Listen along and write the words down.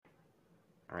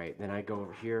All right, then I go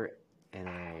over here and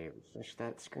I refresh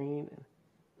that screen,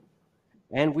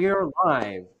 and we are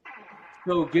live.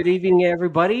 So, good evening,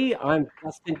 everybody. I'm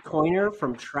Justin Coiner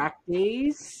from Track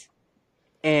Days,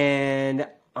 and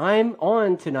I'm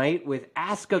on tonight with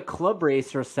Ask a Club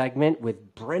Racer segment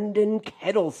with Brenden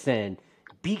Ketelsen,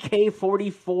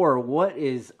 BK44. What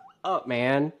is up,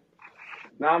 man?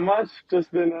 Not much.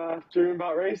 Just been dreaming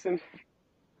about racing.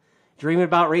 Dreaming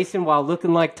about racing while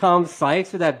looking like Tom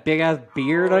Sykes with that big ass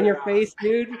beard Oh on your yeah. face,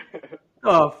 dude?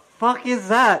 The fuck is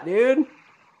that, dude?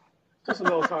 Just a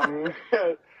little something.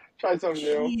 Try something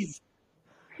new. Jeez.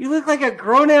 You look like a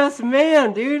grown ass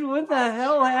man, dude. What the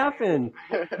hell happened?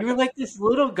 You were like this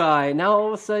little guy. Now all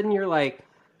of a sudden you're like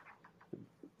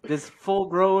this full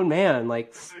grown man.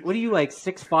 Like, what are you, like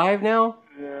 6'5" now?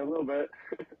 Yeah, a little bit.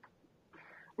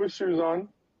 With shoes on.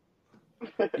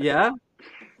 Yeah.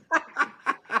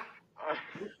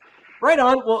 Right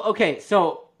on. Well, okay.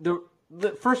 So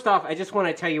the first off, I just want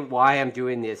to tell you why I'm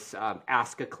doing this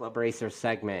Ask a Club Racer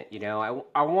segment. I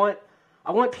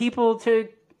want people to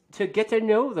get to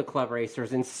know the club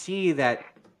racers and see that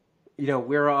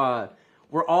we're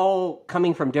all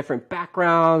coming from different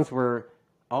backgrounds. We're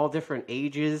all different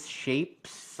ages, shapes,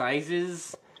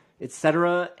 sizes,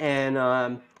 etc.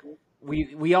 And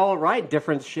we all ride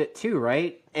different shit too,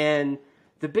 right? And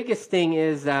the biggest thing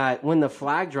is that when the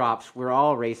flag drops, we're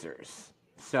all racers.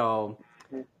 So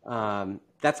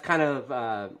that's kind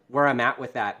of where I'm at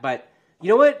with that. But you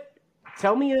know what?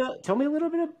 Tell me a little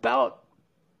bit about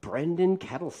Brenden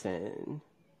Ketelsen.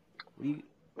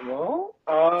 Well,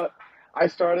 I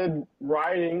started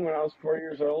riding when I was 4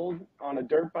 years old on a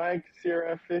dirt bike,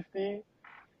 CRF 50,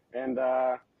 and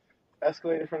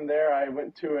escalated from there. I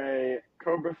went to a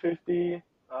Cobra 50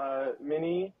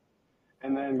 mini,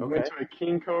 and then went Okay. to a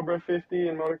King Cobra 50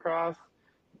 in motocross.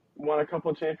 Won a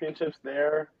couple championships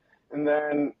there, and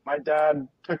then my dad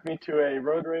took me to a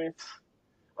road race,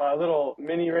 a little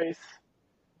mini race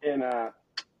in I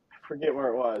forget where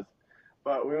it was,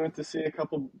 but we went to see a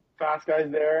couple fast guys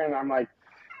there, and I'm like,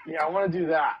 yeah, I want to do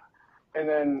that. And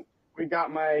then we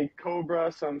got my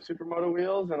Cobra some supermoto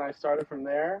wheels, and I started from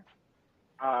there.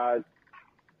 Uh,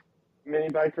 Mini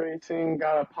bike racing,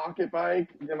 got a pocket bike,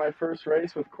 did my first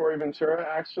race with Corey Ventura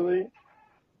actually.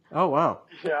 Oh wow.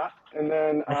 Yeah, and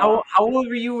then How old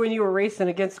were you when you were racing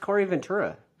against Corey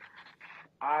Ventura?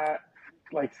 I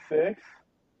like six.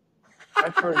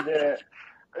 I forget.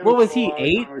 It What was was a he, long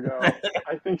 8? time ago.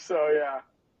 I think so,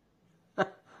 yeah.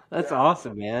 That's Yeah.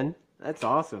 awesome, man. That's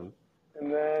awesome.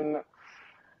 And then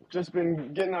just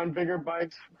been getting on bigger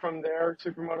bikes from there,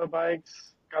 supermoto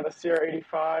bikes. Got a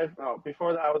CR85. Oh,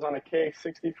 before that, I was on a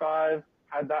KX65.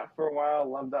 Had that for a while.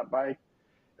 Loved that bike.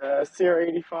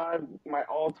 CR85, my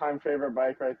all-time favorite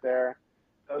bike right there.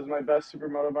 That was my best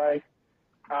supermoto bike.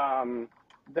 Um,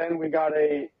 then we got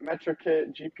a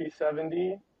MetroKit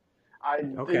GP70. I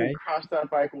didn't Okay. crash that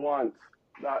bike once.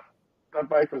 That that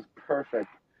bike was perfect.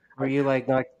 Were I you like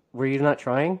not? Were you not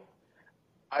trying?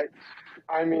 I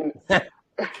I mean,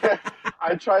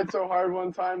 I tried so hard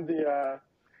one time.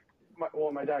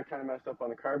 My dad kind of messed up on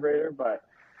the carburetor, but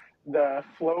the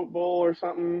float bowl or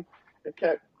something, it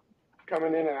kept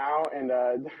coming in and out, and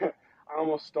I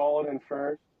almost stalled in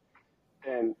first,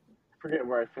 and forget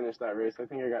where I finished that race. I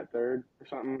think I got third or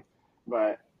something,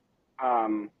 but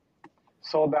um,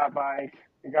 sold that bike.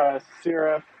 I got a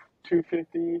CRF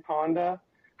 250 Honda,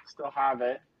 still have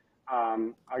it.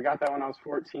 I got that when I was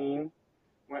 14.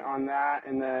 Went on that,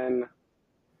 and then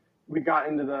we got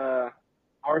into the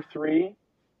R3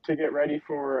 to get ready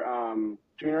for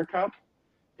Junior Cup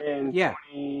in Yeah.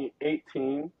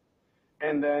 2018,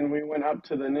 and then we went up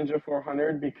to the Ninja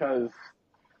 400 because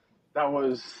that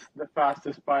was the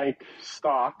fastest bike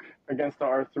stock against the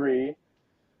R3.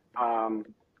 Um,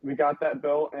 we got that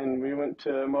built, and we went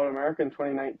to Moto America in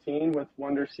 2019 with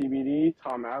Wonder CBD,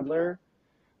 Tom Adler.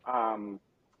 Um,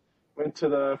 Went to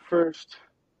the first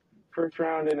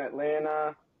round in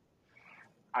Atlanta.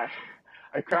 I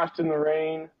I crashed in the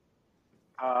rain.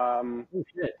 Um, Oh,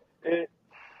 shit. it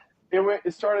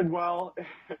it started well,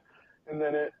 and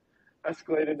then it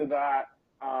escalated to that.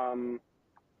 Um,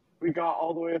 we got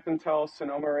all the way up until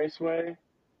Sonoma Raceway,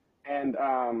 and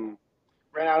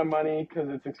ran out of money because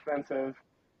it's expensive.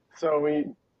 So we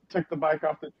took the bike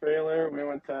off the trailer. We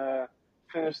went to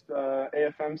finish the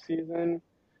AFM season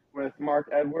with Mark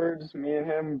Edwards. Me and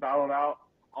him battled out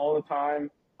all the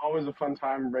time. Always a fun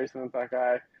time racing with that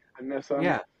guy. I miss him.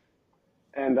 Yeah.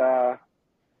 And I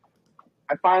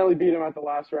finally beat him at the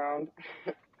last round.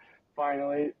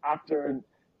 Finally, after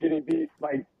getting beat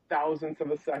like thousandths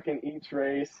of a second each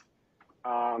race.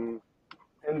 Um,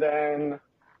 and then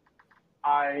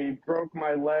I broke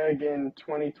my leg in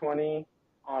 2020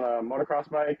 on a motocross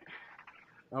bike,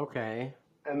 Okay.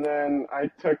 and then I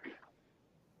took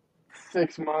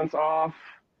 6 months off.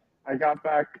 I got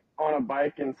back on a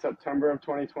bike in September of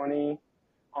 2020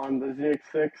 on the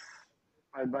ZX6.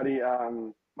 My buddy,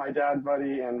 my dad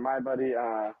buddy, and my buddy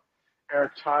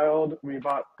Eric Child. We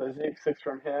bought the ZX6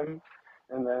 from him,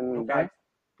 and then Okay.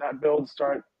 that build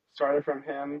started from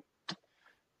him.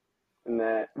 And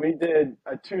that we did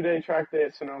a 2 day track day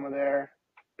at Sonoma there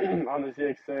on the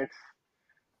ZX6.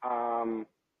 Um,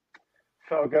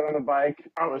 Felt good on the bike.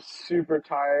 I was super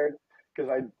tired because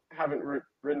I haven't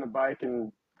ridden a bike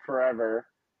in forever.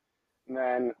 And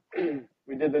then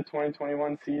we did the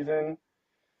 2021 season.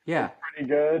 Did Yeah. pretty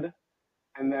good.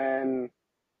 And then,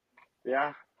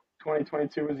 yeah,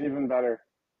 2022 was even better.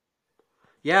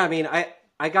 Yeah. I mean,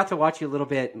 I got to watch you a little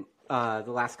bit the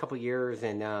last couple years,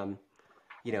 and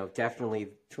definitely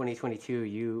 2022.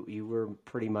 You were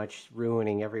pretty much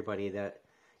ruining everybody. That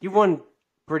you won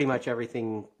pretty much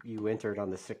everything you entered on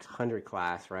the 600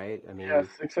 class, right? I Yes, mean,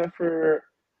 except for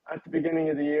at the beginning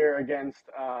of the year against,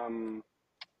 oh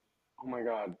my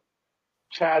God,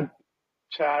 Chad,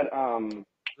 Chad,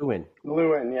 Lewin.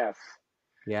 Lewin, yes.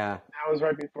 Yeah. That was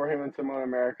right before he went to Moto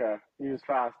America. He was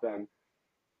fast then.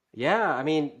 Yeah. I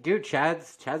mean, dude,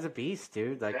 Chad's a beast,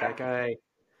 dude. Like Yeah, that guy.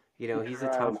 he could He's a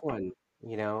tough ride. one.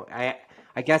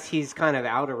 I guess he's kind of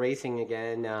out of racing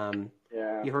again.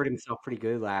 Yeah, He hurt himself pretty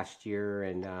good last year,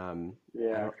 and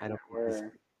yeah, I I don't forget think he's.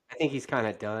 where. I think he's kind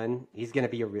of done. He's gonna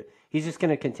be he's just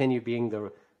gonna continue being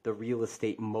the real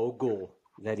estate mogul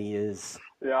that he is.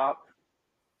 Yeah.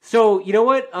 So you know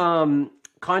what?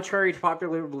 Contrary to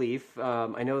popular belief,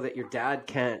 I know that your dad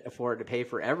can't afford to pay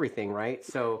for everything, right?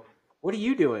 So what are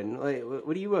you doing? Like,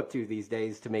 what are you up to these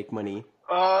days to make money?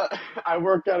 Uh, I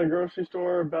work at a grocery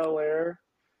store, Bel Air.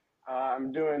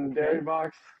 I'm doing Okay. dairy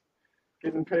box,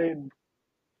 getting paid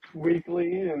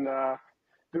weekly, and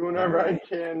doing All whatever I right.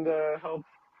 can to help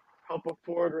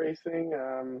afford racing.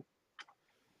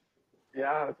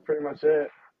 Yeah, that's pretty much it.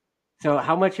 So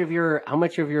how much of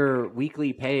your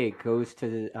weekly pay goes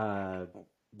to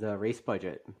the race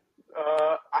budget?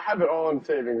 I have it all in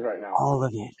savings right now. All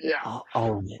of it. Yeah,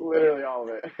 All of it. literally all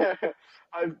of it.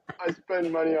 I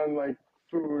spend money on like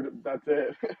food. That's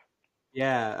it.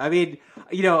 Yeah. I mean,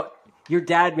 your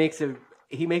dad makes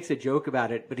a joke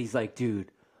about it, but he's like,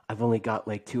 dude, I've only got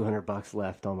like $200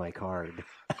 left on my card.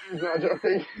 He's not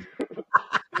joking.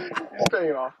 He's paying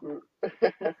it off.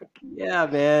 Yeah,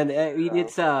 man. I mean,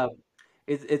 Yeah,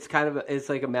 it's kind of it's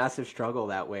like a massive struggle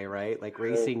that way, right? Like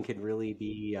it is. racing could really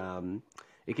be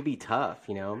it could be tough.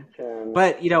 Can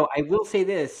But I will say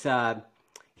this,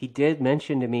 he did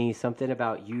mention to me something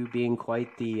about you being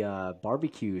quite the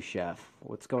barbecue chef.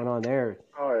 What's going on there?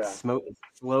 oh yeah. Smoke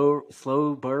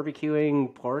slow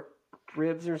barbecuing pork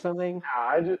ribs or something? Yeah,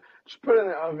 I just put it in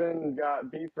the oven.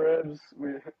 Got beef ribs. We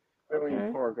don't eat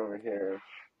Okay. pork over here,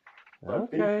 but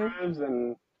beef Okay. ribs,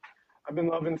 and I've been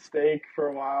loving steak for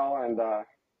a while, and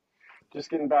just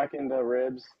getting back into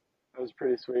ribs. That was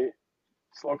pretty sweet.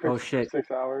 Slow Oh cooked them for shit.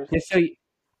 6 hours.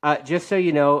 Just so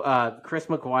you know, Chris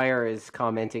McGuire is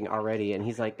commenting already, and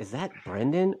he's like, "Is that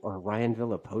Brenden or Ryan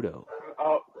Villapoto?"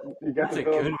 Oh, you got That's the a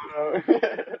good.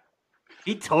 Filipino.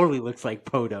 He totally looks like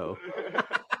Poto.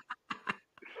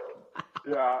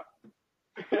 Yeah.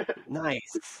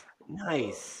 Nice,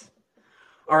 nice.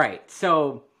 All right,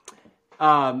 so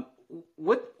um,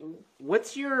 what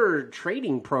what's your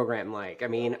training program like? I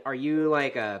mean, are you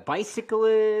like a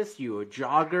bicyclist? You a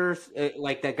jogger?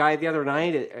 Like that guy the other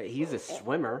night? He's a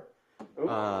swimmer. Ooh,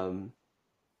 Um,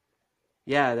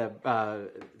 yeah,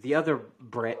 the other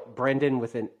Brendan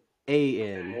with an A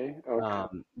in okay. Okay.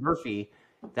 Murphy.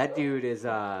 That dude is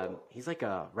he's like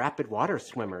a rapid water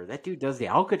swimmer. That dude does the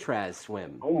Alcatraz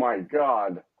swim. Oh my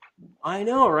God. I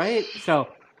know, right? So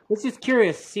it's just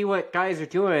curious to see what guys are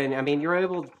doing. I mean, you're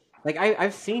able, like,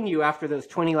 I've seen you after those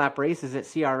 20 lap races at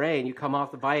CRA, and you come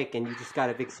off the bike and you just got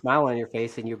a big smile on your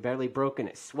face, and you're barely broken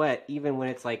at sweat, even when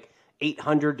it's like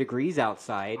 800 degrees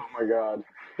outside. Oh my God.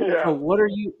 So Yeah. what are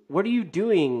you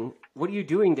doing? What are you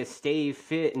doing to stay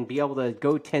fit and be able to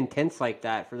go 10 tenths like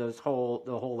that for the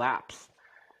whole laps?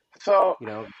 So You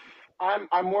know,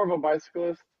 I'm more of a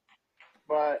bicyclist,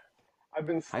 but I've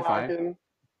been high five. slacking.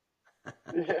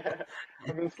 Yeah,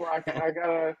 I've been slacking. I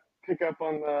gotta pick up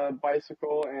on the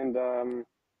bicycle, and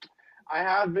I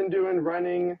have been doing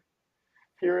running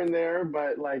here and there,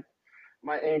 but like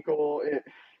my ankle, it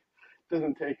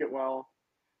doesn't take it well.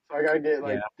 So I gotta get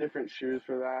Yeah, like different shoes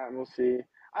for that, and we'll see.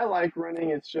 I like running.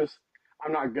 It's just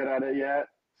I'm not good at it yet,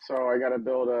 so I gotta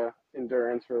build a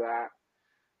endurance for that.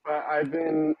 But I've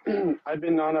been I've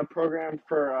been on a program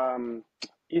for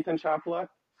Ethan Chaplet,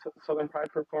 Southern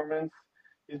Pride Performance.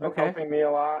 He's been Okay. helping me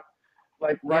a lot.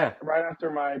 Like Yeah. right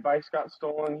after my bikes got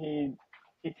stolen,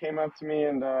 he came up to me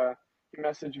and he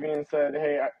messaged me and said,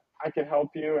 "Hey, I could help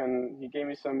you," and he gave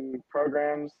me some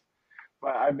programs.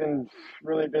 But I've been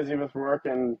really busy with work,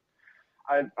 and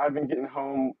I've been getting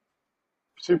home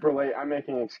super late. I'm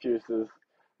making excuses,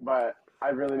 but I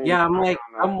really need to Yeah, get I'm back like,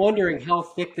 on I'm wondering how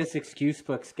thick this excuse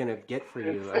book's gonna get for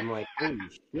that. you. I'm like, holy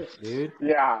shit, dude.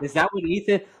 Yeah, Is that what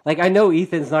Ethan? Like, I know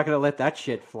Ethan's not gonna let that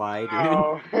shit fly, dude.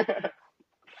 no,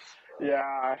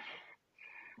 yeah,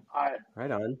 I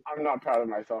Right on. I'm not proud of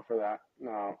myself for that.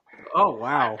 No, Oh I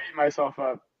wow, beat myself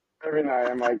up every night.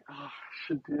 I'm like, oh, I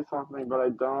should do something, but I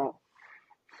don't.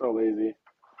 So lazy.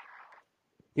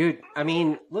 dude. I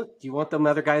mean, look, do you want them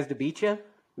other guys to beat you?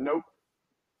 Nope.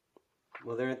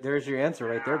 Well, there's your answer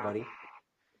right there, Yeah. buddy.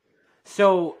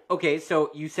 So, okay,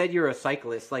 so you said you're a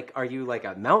cyclist. Like, are you like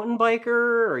a mountain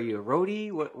biker? Are you a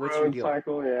roadie? What's your Road deal?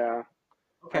 cycle, yeah.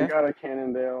 I Okay, got a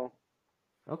Cannondale.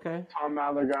 okay, Tom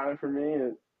Mather got it for me.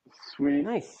 It's sweet.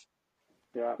 nice,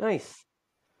 Yeah. nice.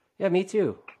 Yeah, me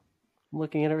too. I'm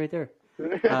looking at it right there.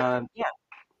 Yeah,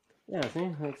 yeah.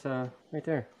 See, it's right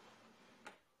there.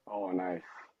 Oh, nice.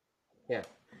 Yeah,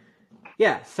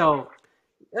 yeah. So,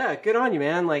 yeah, good on you,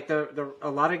 man. Like the a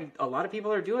lot of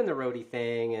people are doing the roadie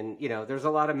thing, and there's a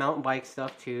lot of mountain bike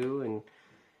stuff too, and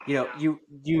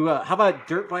you how about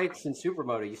dirt bikes and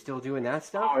supermoto? You still doing that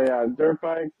stuff? Oh, yeah. Dirt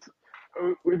bikes.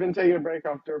 We've been taking a break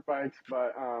off dirt bikes,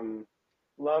 but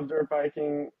love dirt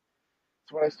biking.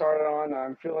 It's what I started on.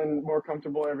 I'm feeling more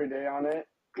comfortable every day on it,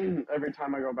 every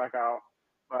time I go back out.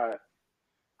 But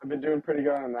I've been doing pretty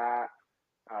good on that.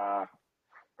 Uh,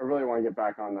 I really want to get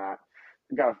back on that.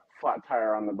 I got a flat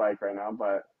tire on the bike right now,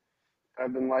 but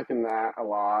I've been liking that a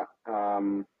lot.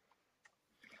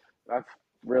 That's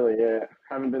really it.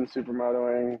 Haven't been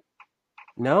supermotoing.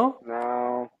 No,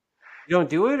 No, you don't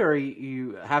do it, or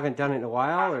you haven't done it in a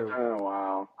while, haven't or done it in a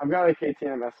while. I've got a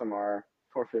KTM SMR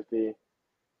 450.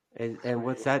 and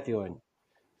what's Sweet. that doing?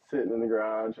 Sitting in the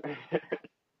garage.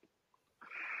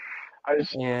 I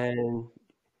just, And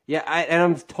yeah, and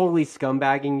I'm totally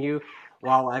scumbagging you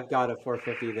while I've got a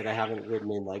 450 that I haven't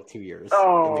ridden in like 2 years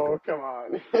in the oh, come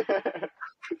on.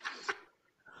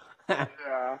 garage.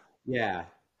 Yeah. Yeah.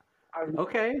 I'm,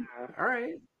 Okay. yeah. All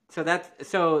right. So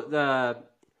the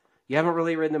you haven't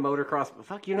really ridden the motocross, but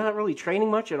fuck, you're not really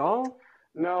training much at all?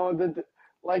 No,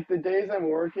 like the days I'm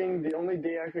working, the only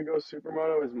day I could go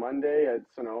supermoto is Monday at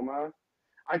Sonoma.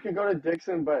 I could go to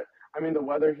Dixon, but I mean the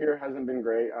weather here hasn't been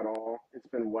great at all. It's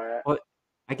been wet. Well,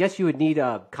 I guess you would need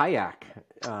a kayak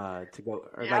to go,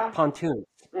 or like Yeah. pontoons.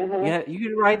 Mhm. Yeah, you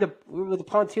could ride the with the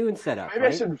pontoon setup, Maybe I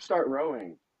right? should start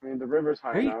rowing. I mean the river's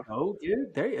high There you enough. go,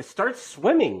 dude. There you start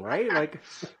swimming, right? Like,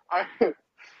 I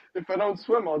if I don't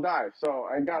swim, I'll die. So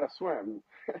I gotta swim.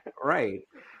 right.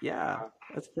 Yeah, Uh,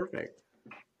 that's perfect.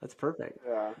 That's perfect.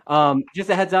 yeah. Just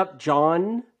a heads up,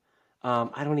 John.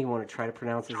 I don't even want to try to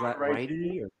pronounce his John that Righty.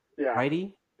 righty or Yeah.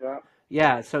 righty. Yeah.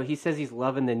 Yeah, so he says he's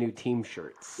loving the new team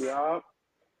shirts. Yeah.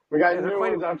 We got Yeah, they're new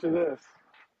quite. ones after this.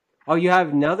 Oh, you have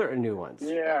another new ones.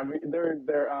 Yeah, they're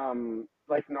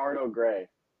like Nardo gray.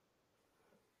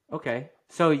 Okay,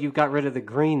 so you got rid of the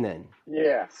green then.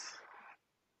 Yes.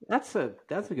 That's a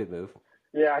good move.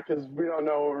 Yeah, because we don't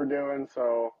know what we're doing,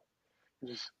 so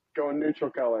just go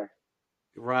neutral color.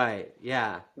 Right.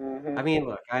 Yeah. I Mhm. mean,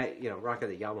 look, I rocking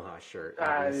the Yamaha shirt,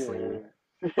 obviously,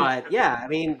 Yeah. but yeah, I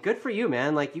mean, good for you,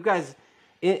 man. Like you guys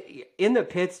in the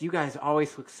pits, you guys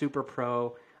always look super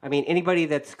pro. I mean, anybody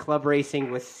that's club racing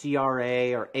with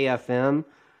CRA or AFM,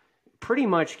 pretty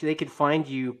much they could find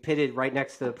you pitted right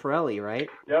next to Pirelli, right?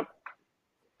 Yep.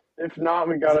 If not,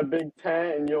 we got a big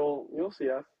tent, and you'll see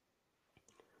us.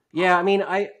 Yeah, I mean,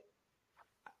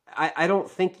 I don't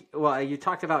think. Well, you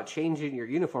talked about changing your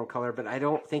uniform color, but I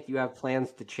don't think you have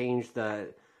plans to change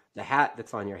the hat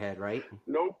that's on your head, right?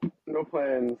 Nope, no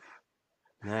plans.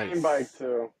 Same bike Nice.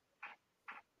 too.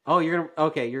 Oh, you're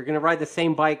gonna ride the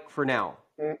same bike for now.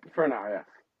 For now, yeah.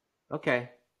 Okay.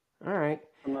 All right.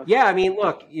 Unless, Yeah, I mean,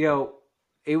 look,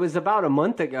 it was about a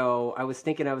month ago. I was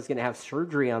thinking I was gonna have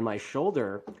surgery on my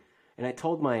shoulder, and I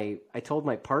told my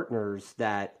partners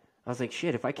that I was like,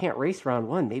 shit, if I can't race round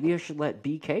one, maybe I should let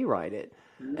BK ride it.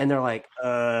 And they're like,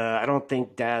 I don't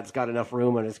think Dad's got enough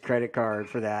room on his credit card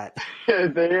for that.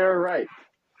 they are right.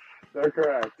 They're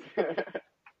correct.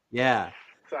 Yeah.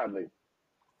 Sadly.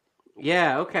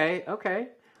 Yeah. Okay. Okay.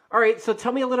 All right. So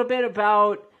tell me a little bit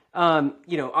about,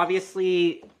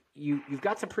 obviously you've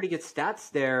got some pretty good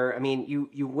stats there. I mean,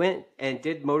 you went and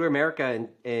did Motor America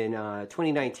in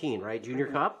 2019, right? Junior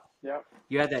Cup. Yep.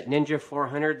 You had that Ninja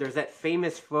 400. There's that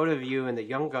famous photo of you in the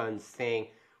Young Guns thing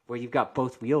where you've got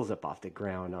both wheels up off the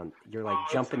ground. You're like Oh,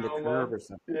 jumping the Sonoma. curb or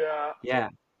something. Yeah. Yeah.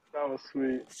 was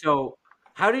sweet. So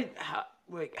how did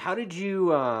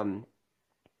you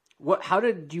how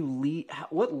did you lead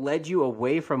what led you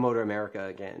away from Motor America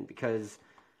again? Because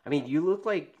I mean, you look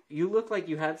like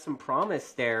you had some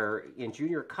promise there in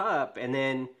Junior Cup, and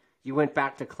then you went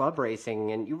back to club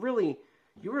racing, and you really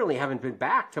haven't been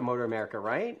back to Motor America,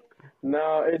 right?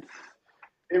 No,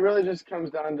 it really just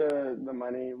comes down to the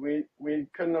money. We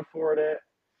couldn't afford it,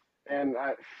 and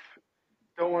I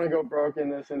don't want to go broke in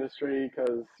this industry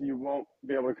because you won't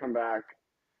be able to come back.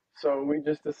 So we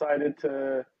just decided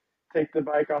to take the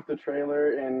bike off the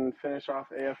trailer and finish off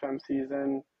AFM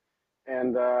season,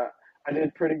 and I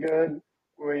did pretty good.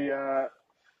 We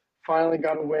finally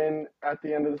got a win at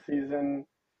the end of the season,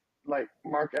 like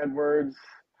Mark Edwards.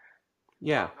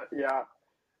 Yeah. Yeah,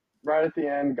 right at the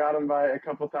end, got him by a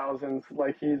couple thousandths,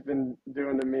 like he's been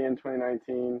doing to me in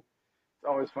 2019. It's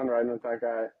always fun riding with that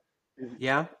guy.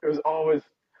 Yeah. It was always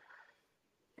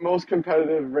most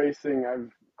competitive racing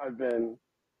I've been.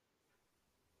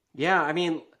 Yeah, I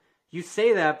mean, you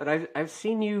say that, but I've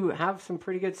seen you have some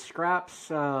pretty good scraps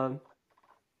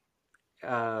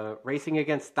racing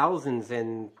against thousands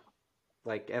in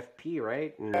like FP,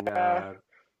 right?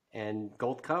 And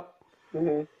Gold Cup.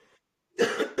 Hmm.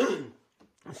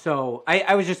 So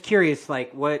I was just curious,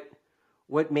 like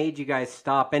what made you guys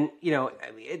stop? And you know,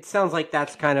 I mean, it sounds like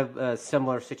that's kind of a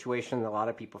similar situation that a lot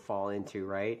of people fall into,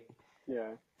 right?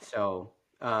 Yeah. So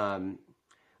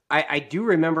I do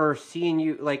remember seeing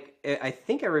you, like I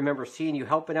think I remember seeing you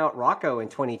helping out Rocco in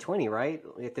 2020, right,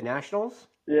 at the Nationals.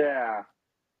 Yeah.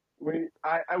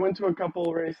 I went to a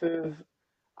couple races.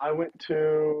 I went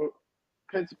to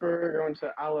Pittsburgh. I went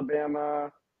to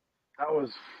Alabama. That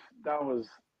was that was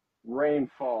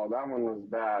rainfall. That one was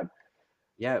bad.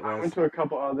 Yeah, it I went was. to a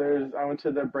couple others. I went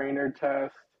to the Brainerd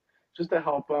test just to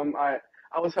help them. I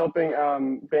was helping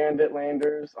Bandit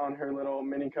Landers on her little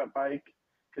mini cup bike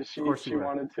because Of course you she were.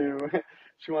 wanted to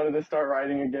she wanted to start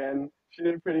riding again. She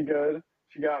did pretty good.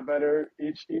 She got better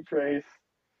each race.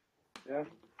 Yeah,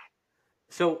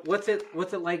 So what's it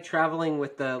like traveling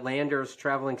with the Landers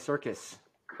Traveling Circus?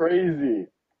 crazy.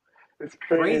 It's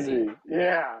Crazy. crazy.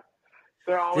 Yeah,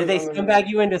 they're Did always they on the scumbag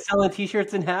you into selling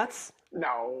T-shirts and hats?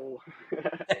 no.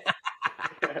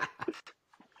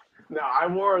 No, I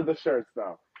wore the shirts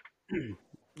though.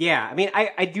 Yeah, I mean,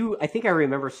 I do. I think I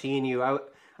remember seeing you.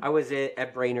 I was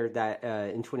at Brainerd that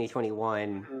in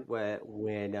 2021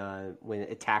 Mhm. when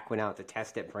Attack went out to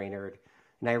test at Brainerd,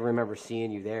 and I remember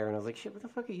seeing you there, and I was like, "Shit, what the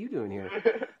fuck are you doing here?"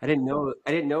 I didn't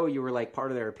know you were like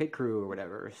part of their pit crew or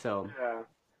whatever. So Yeah,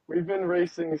 we've been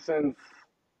racing since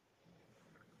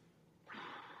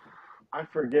I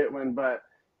forget when, but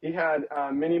he had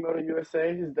Mini Moto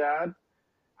USA, his dad.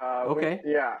 okay,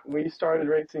 We started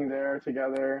racing there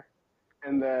together,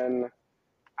 and then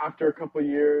after a couple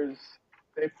years,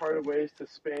 they parted ways to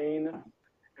Spain,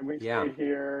 and we yeah, stayed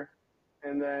here,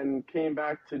 and then came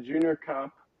back to Junior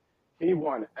Cup. He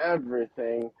won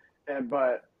everything,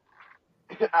 but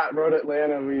at Road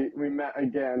Atlanta, we met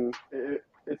again.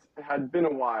 It had been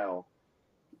a while,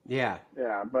 yeah,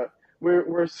 yeah, but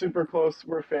we're super close.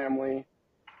 We're family.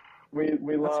 We that's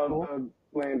love cool. the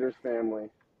Landers family.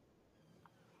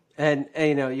 And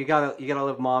you gotta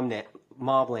love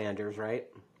Mob Landers, right?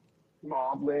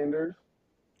 Mob Landers.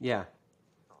 Yeah,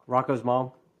 Rocco's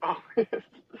mom. Oh,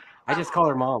 I I just call love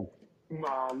her mom.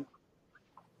 mom.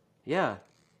 Yeah,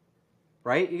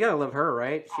 right? You gotta love her,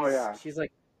 right? Oh yeah, She's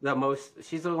like the most.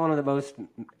 She's one of the most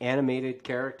animated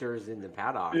characters in the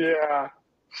paddock, yeah.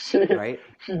 She right?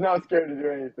 she's not scared to do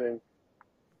anything.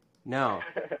 No,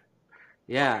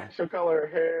 yeah, She'll color her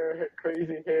hair,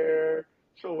 crazy hair.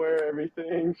 She'll wear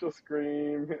everything. She'll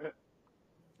scream.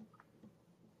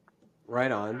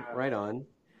 right on, right on.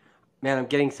 Man, I'm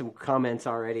getting some comments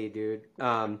already, dude.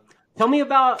 Tell me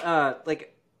about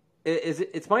like,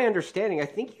 it's my understanding. I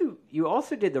think you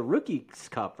also did the Rookies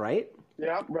Cup, right?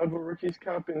 Yeah, Red Bull Rookies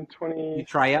Cup in 20.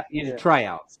 You did Yeah,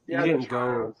 tryouts. You yeah, the didn't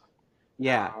go. tryouts.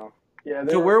 Yeah. Yeah,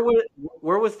 So they're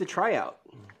where was the tryout?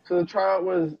 so the tryout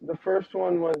was the first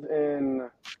one was in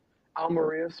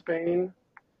Almeria, Spain.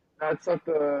 That's at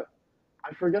the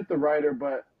I forget the rider,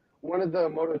 but one of the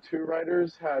Moto 2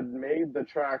 riders had made the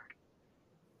track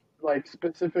like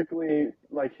specifically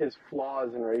like his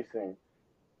flaws in racing.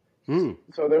 Hmm.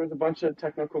 So there was a bunch of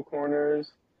technical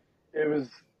corners. It was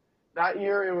that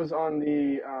year. It was on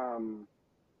the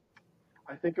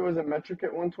I think it was a metric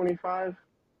at 125.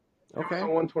 It was Okay. on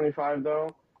 125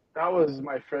 though. That was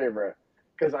my favorite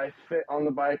because I fit on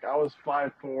the bike. I was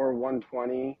 5'4",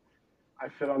 120. I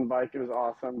fit on the bike. It was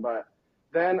awesome. But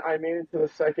then I made it to the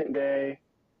second day,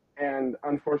 and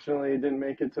unfortunately didn't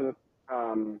make it to the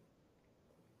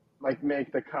like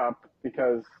make the cup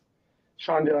because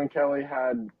Sean Dillon Kelly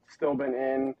had still been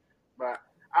in, but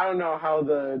I don't know how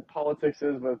the politics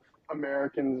is with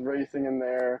Americans racing in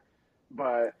there,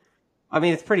 but I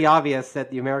mean, it's pretty obvious that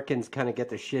the Americans kind of get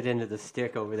the shit into the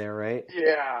stick over there, right?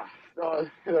 yeah,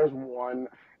 there's one.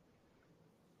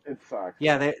 It sucks.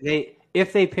 Yeah, they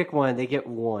if they pick one, they get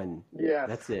one. Yes,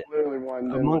 That's it. literally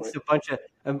one. Amongst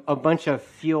a bunch of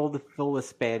field full of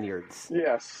Spaniards,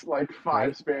 Yes, like five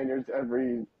right? Spaniards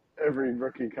every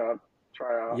rookie cup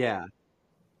tryout. Yeah,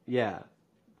 yeah.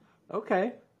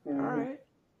 Okay, all Mm-hmm. right.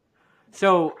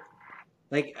 So,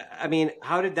 like, I mean,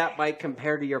 how did that bike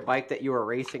compare to your bike that you were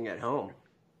racing at home?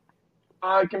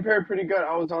 Compared pretty good.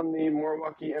 I was on the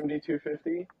Milwaukee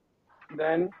MD250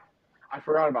 then. I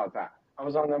forgot about that. I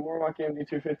was on the Milwaukee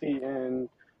MD250 in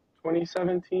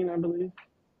 2017, I believe.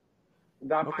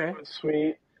 That Okay. bike was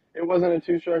sweet. It wasn't a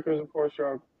two-stroke; it was a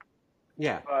four-stroke,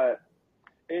 Yeah. but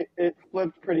it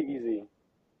flipped pretty easy.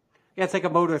 Yeah, it's like a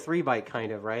Moto 3 bike,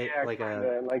 kind of, right? Yeah, kind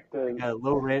of like Like the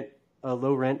a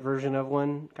low rent version of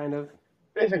one, kind of.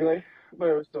 basically, but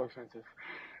it was still expensive.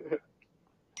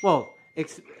 Well,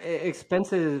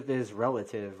 expensive is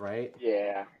relative, right?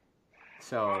 Yeah, auto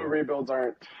So rebuilds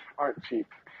aren't cheap.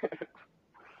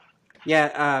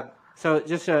 yeah. So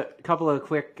just a couple of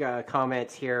quick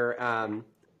comments here.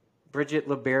 Bridget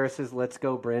LeBear says, "Let's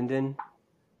go, Brenden."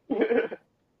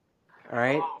 All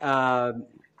right.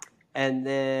 And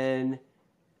then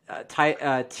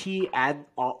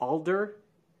Alder,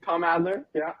 Tom Adler,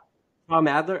 yeah. Tom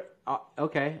Adler.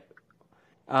 Okay.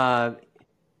 Uh,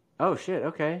 oh shit.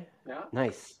 Okay. Yeah.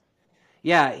 Nice.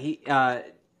 Yeah.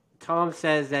 Tom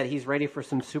says that he's ready for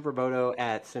some Supermoto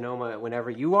at Sonoma whenever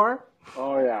you are.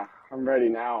 Oh yeah, I'm ready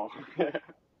now.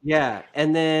 Yeah.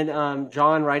 And then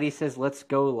John Righty says, "Let's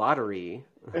go lottery."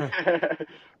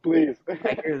 Please.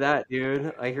 I hear that,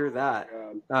 dude. I hear that.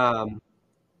 God.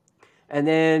 And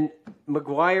then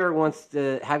McGuire wants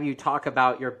to have you talk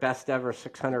about your best ever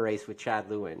 600 race with Chad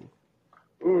Lewin.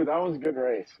 Ooh, that was a good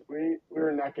race. We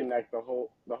were neck and neck the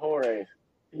whole race.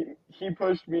 He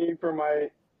pushed me for my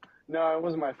no, it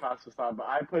wasn't my fastest lap, but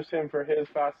I pushed him for his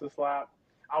fastest lap.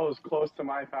 I was close to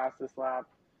my fastest lap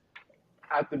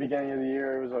at the beginning of the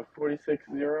year. It was a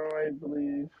 46.0, I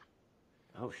believe.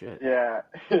 Oh shit! Yeah,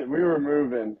 we were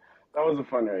moving. That was a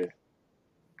fun race.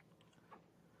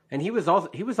 And he was on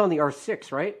the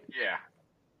R6, right? Yeah.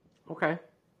 Okay.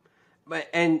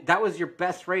 And that was your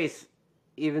best race,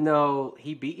 even though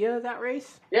he beat you that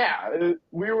race. Yeah,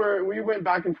 we went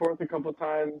back and forth a couple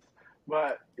times,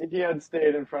 but he had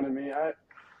stayed in front of me.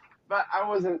 But I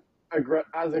wasn't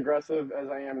as aggressive as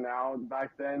I am now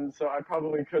back then, so I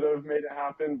probably could have made it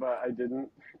happen, but I didn't.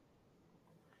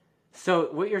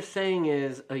 So what you're saying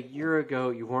is, a year ago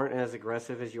you weren't as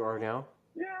aggressive as you are now.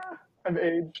 Yeah, I've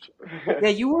aged. Yeah,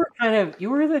 you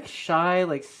were the shy,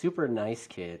 like super nice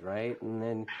kid, right? And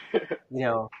then,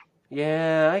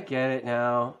 yeah, I get it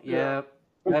now. Yeah. Yep,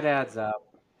 that adds up.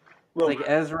 It's Little like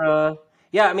Ezra.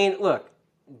 Yeah, I mean, look,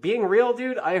 being real,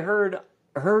 dude. I heard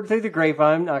through the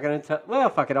grapevine. Not gonna tell. Well,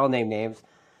 fuck it. I'll name names.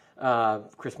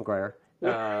 Chris McGuire,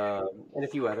 and a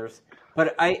few others.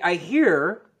 But I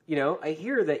hear, I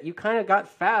hear that you kind of got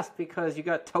fast because you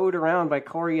got towed around by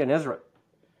Corey and Ezra.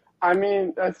 I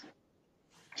mean, that's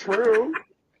true.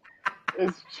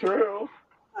 It's true.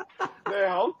 They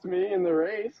helped me in the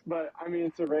race, but I mean,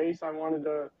 it's a race. I wanted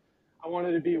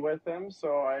to be with them,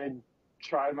 so I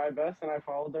tried my best and I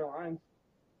followed their lines.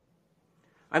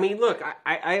 I mean, look,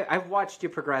 I've watched you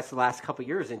progress the last couple of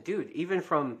years, and dude, even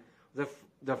from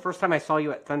the first time I saw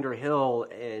you at Thunder Hill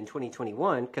in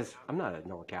 2021, because I'm not a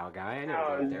NorCal guy, I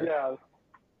never went there. Yeah.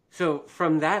 So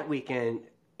from that weekend,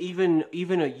 even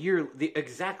a year,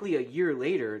 exactly a year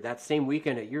later, that same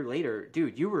weekend, a year later,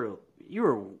 dude, you were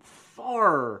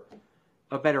far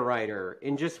a better rider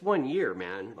in just 1 year,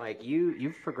 man. Like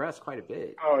you've progressed quite a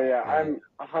bit. Oh yeah, I'm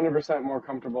 100% more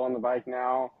comfortable on the bike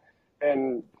now,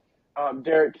 and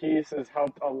Derek Keys has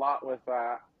helped a lot with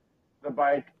that. The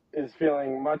bike is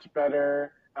feeling much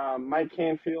better. Mike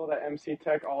Canfield at MC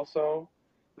Tech also.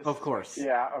 Of course.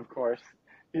 Yeah, of course.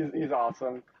 He's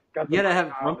awesome. You gotta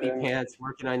have grumpy pants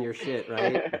working on your shit,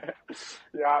 right?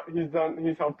 Yeah,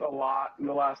 he's helped a lot in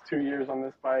the last 2 years on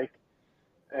this bike,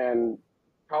 and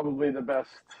probably the best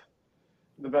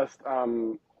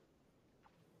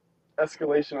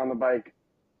escalation on the bike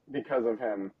because of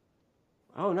him.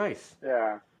 Oh, nice.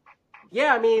 Yeah.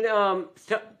 Yeah, I mean, I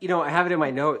have it in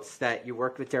my notes that you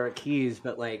worked with Derek Keys,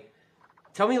 but like,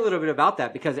 tell me a little bit about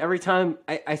that, because every time,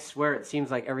 I swear it seems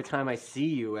like every time I see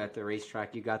you at the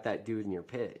racetrack, you got that dude in your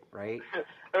pit, right?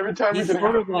 Every time he's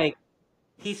sort of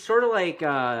like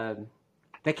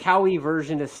the Cowie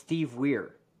version of Steve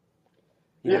Weir.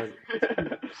 You Yeah.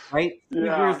 know, right?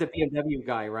 Steve Greer's Yeah. the BMW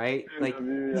guy, right? Like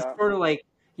BMW, he's yeah. sort of like,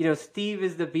 Steve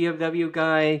is the BMW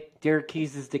guy, Derek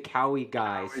Keys is the Cowie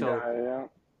guy. Cowie So guy, yeah.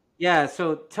 yeah,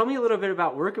 so tell me a little bit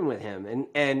about working with him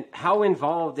and how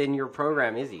involved in your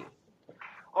program is he?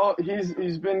 Oh,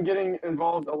 he's been getting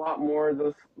involved a lot more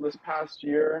this past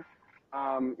year.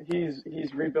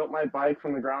 He's rebuilt my bike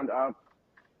from the ground up.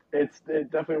 It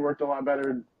definitely worked a lot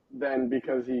better then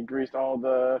because he greased all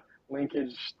the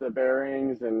linkage, the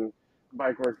bearings, and the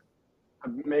bike worked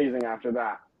amazing after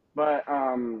that. But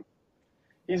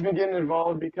he's been getting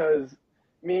involved because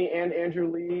me and Andrew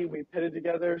Lee we pitted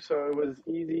together, so it was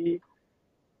easy.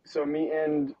 So me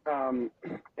and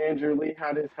Andrew Lee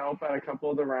had his help at a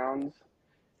couple of the rounds,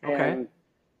 Okay. and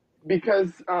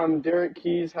because Derek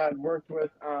Keys had worked with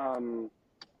I'm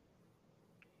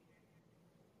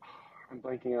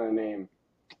blanking on a name,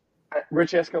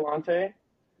 Rich Escalante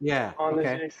Yeah. on the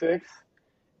Okay. ZX6.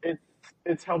 It's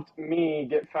it's helped me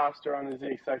get faster on the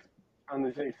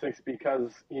ZX6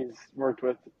 because he's worked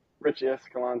with Rich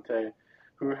Escalante,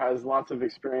 who has lots of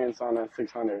experience on a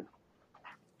 600.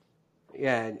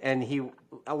 Yeah, and he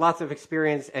lots of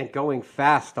experience and going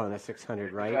fast on a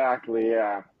 600, right? Exactly.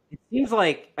 Yeah.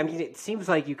 It seems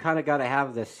like you kind of got to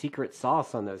have the secret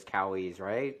sauce on those cowies,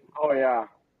 right? Oh yeah.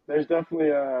 There's definitely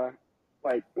a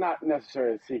like not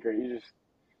necessarily a secret. You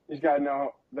just gotta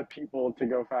know the people to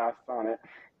go fast on it.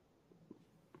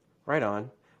 Right on.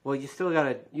 Well, you still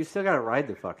gotta ride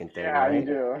the fucking thing, Yeah, you right?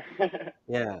 do.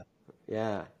 Yeah,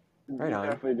 yeah. Right You on.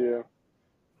 definitely do.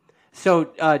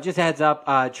 So, just a heads up,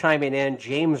 chiming in,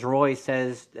 James Roy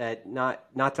says that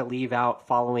not to leave out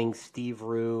following Steve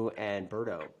Rue and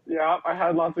Berto. Yeah, I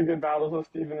had lots of good battles with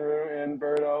Stephen Rue and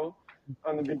Berto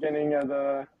on the beginning of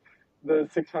the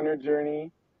 600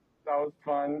 journey. That was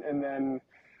fun, and then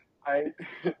I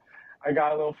I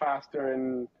got a little faster,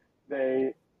 and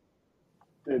they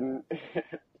didn't.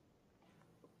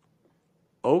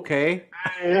 Okay.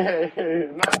 Hey,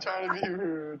 I'm not trying to be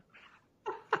rude.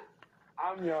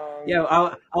 I'm young. Yeah,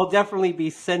 I'll definitely be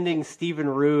sending Stephen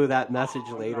Rue that message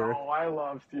Oh later. no, I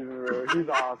love Stephen Rue. He's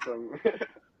awesome.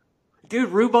 Dude,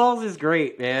 Rue Balls is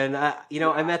great, man. I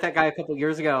Yeah. met that guy a couple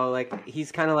years ago. Like,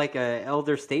 he's kind of like a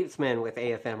elder statesman with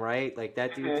AFM, right? Like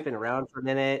that dude's Mhm. been around for a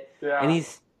minute, and Yeah,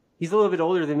 he's a little bit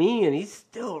older than me, and he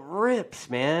still rips,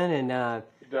 man. And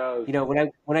he does.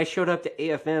 when I showed up to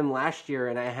AFM last year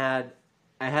and I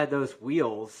had those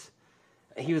wheels,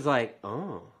 he was like,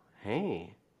 "Oh,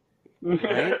 hey,"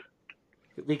 right?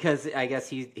 Because I guess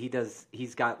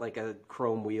he's got like a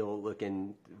chrome wheel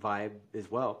looking vibe as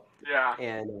well, Yeah.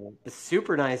 and a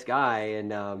super nice guy,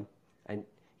 and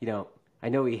you know I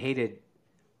know he hated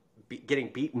getting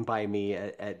beaten by me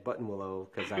at Button Willow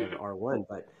because I have R1,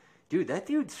 but dude, that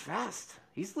dude's fast.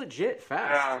 He's legit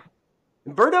fast. Yeah.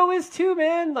 And Birdo is too,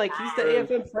 man. Like he's the Bro is.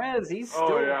 AFM Prez.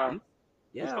 Oh yeah.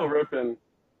 He's still Yeah, ripping.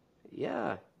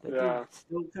 yeah. That dude Yeah.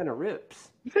 still kind of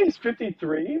rips. You say he's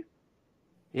 53?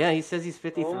 Yeah, he says he's Oh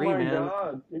 53, my man.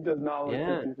 God. He does not look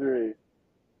Yeah, 53.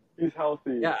 He's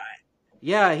healthy. yeah,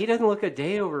 yeah. He doesn't look a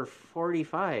day over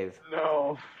 45.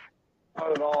 No,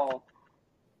 not at all.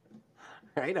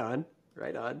 Right on,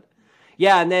 right on.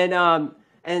 Yeah, and then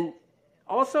and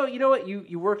also, you know what?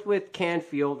 You worked with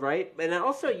Canfield, right? And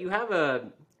also,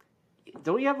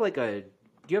 don't you have like a do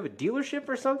you have a dealership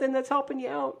or something that's helping you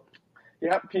out?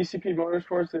 Yep, PCP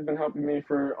Motorsports, they've been helping me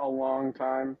for a long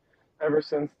time, ever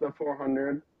since the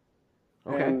 400.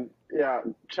 Okay. And yeah,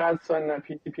 Chad's son at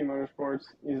PCP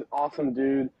Motorsports, he's an awesome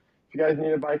dude. If you guys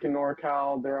need a bike in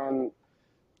NorCal,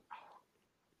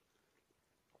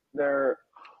 they're,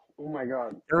 oh my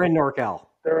God, They're in NorCal.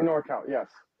 they're in NorCal, yes,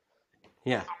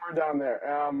 Yeah. somewhere down there.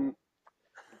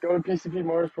 Go to PCP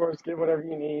Motorsports, get whatever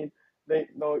you need.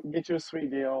 They'll get you a sweet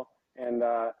deal, and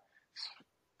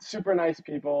super nice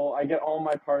people. I get all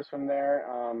my parts from there.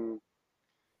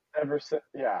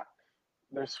 Yeah,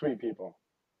 they're sweet people.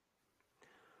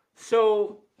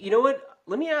 So, you know what?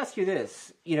 Let me ask you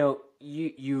this.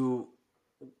 You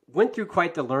went through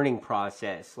quite the learning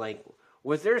process. Like,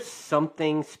 was there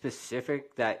something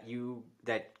specific that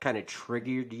kind of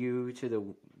triggered you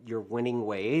to your winning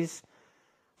ways?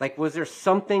 Like, was there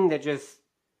something that just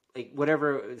like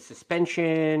whatever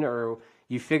suspension or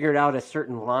you figured out a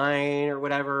certain line or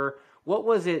whatever? What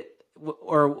was it,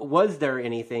 or was there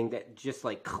anything that just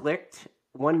like clicked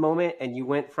one moment and you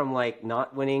went from like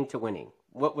not winning to winning?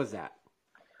 What was that?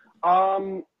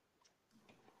 Um,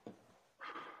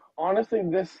 Honestly,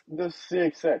 this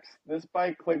CX6, this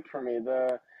bike clicked for me.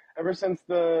 The Ever since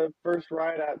the first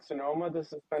ride at Sonoma, the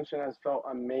suspension has felt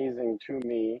amazing to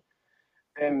me,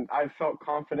 and I've felt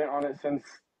confident on it since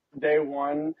day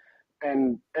one.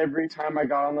 and every time I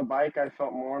got on the bike, I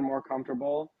felt more and more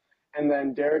comfortable. And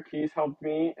then Derek Keys helped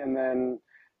me, and then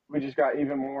we just got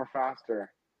even more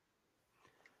faster.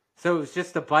 So it was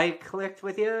just the bike clicked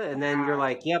with you, and then you're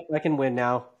like, "Yep, I can win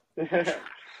now." Yeah.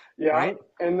 Yeah. Right?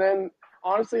 And then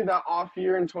honestly, that off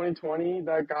year in 2020,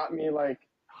 that got me like,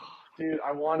 dude,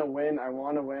 I want to win. I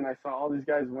want to win. I saw all these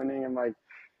guys winning. I'm like,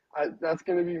 that's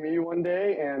gonna be me one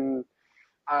day, and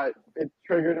it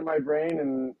triggered in my brain,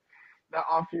 and that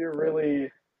off year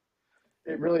really,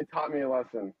 it really taught me a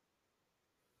lesson.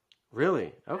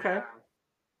 Really? Okay. Yeah.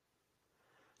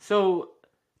 So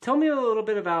tell me a little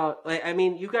bit about, like, I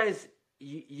mean, you guys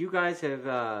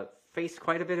have faced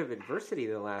quite a bit of adversity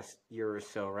the last year or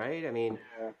so, right? I mean,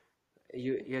 Yeah.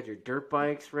 you had your dirt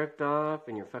bikes ripped off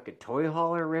and your fucking toy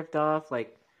hauler ripped off.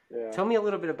 Like, Yeah. tell me a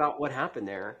little bit about what happened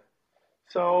there.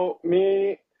 So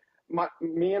me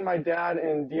and my dad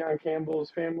and Dion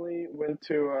Campbell's family went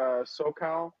to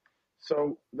SoCal.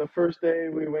 So the first day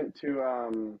we went to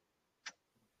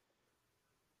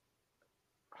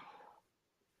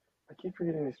I keep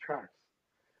forgetting these tracks.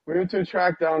 We went to a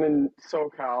track down in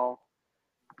SoCal,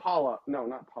 Paula. No,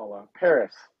 not Paula.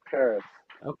 Paris. Paris.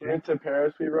 We Okay. went to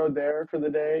Paris. We rode there for the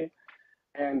day,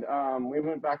 and we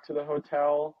went back to the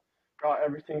hotel, got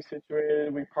everything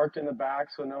situated. We parked in the back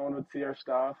so no one would see our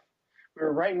stuff. We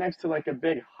were right next to like a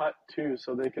big hut too,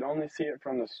 so they could only see it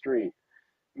from the street,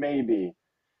 maybe.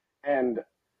 And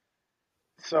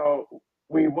so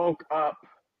we woke up.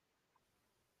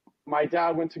 My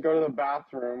dad went to go to the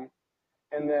bathroom,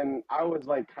 and then I was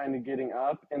like kind of getting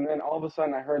up, and then all of a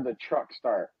sudden I heard the truck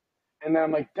start. And then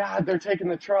I'm like, Dad, they're taking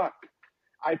the truck.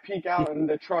 I peek out and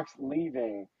the truck's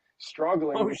leaving,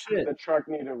 struggling Oh because shit. the truck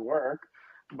needed work,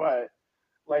 but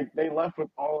like they left with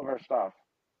all of our stuff.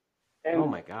 Oh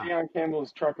And my God. Deion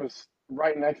Campbell's truck was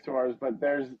right next to ours, but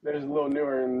there's a little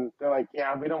newer, and they're like,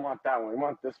 yeah, we don't want that one. We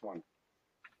want this one.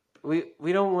 We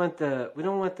don't want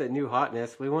the new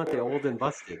hotness. We want the old and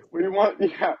busted. We want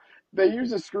yeah. They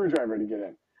used a screwdriver to get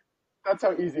in. That's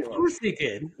how easy it Of was. course they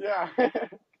did. Yeah, yeah.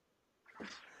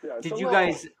 It's a Did you little.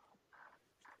 guys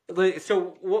like,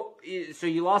 so what? So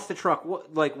you lost the truck.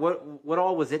 What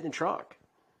all was in the truck?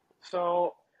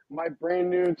 So my brand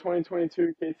new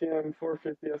 2022 KTM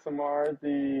 450 SMR,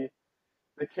 the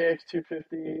KX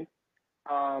 250,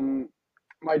 um,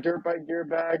 my dirt bike gear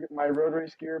bag, my road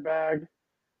race gear bag,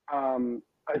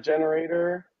 a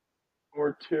generator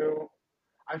or two.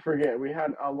 I forget. We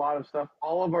had a lot of stuff.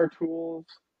 All of our tools,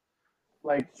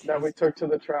 like that we Jeez. took to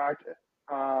the track.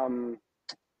 Um,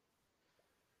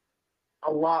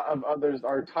 a lot of others.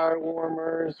 Our tire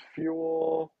warmers,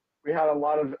 fuel. We had a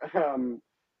lot of.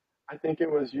 I think it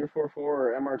was U44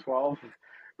 or MR12.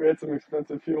 We had some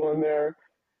expensive fuel in there.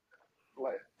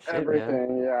 Like Shit, man.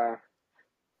 everything. Yeah.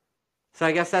 So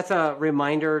I guess that's a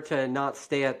reminder to not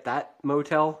stay at that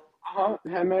motel.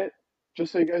 Hemet.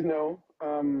 Just so you guys know,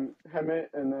 Hemet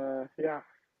and yeah,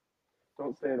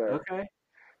 don't stay there. Okay.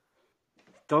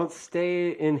 Don't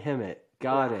stay in Hemet.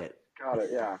 Got Yeah, it. got it.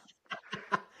 Yeah.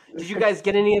 Did you guys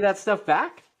get any of that stuff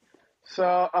back?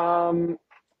 So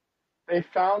they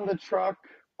found the truck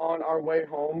on our way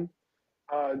home.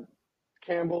 Uh,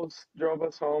 Campbell's drove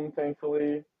us home,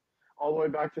 thankfully, all the way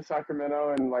back to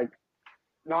Sacramento, and like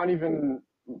not even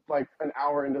like an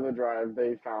hour into the drive,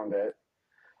 they found it.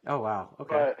 Oh wow.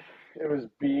 Okay. But it was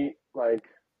beat. Like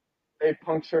they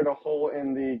punctured a hole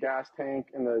in the gas tank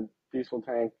in the diesel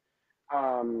tank.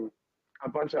 Um, a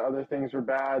bunch of other things were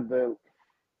bad. The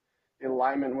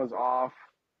alignment was off.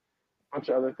 A bunch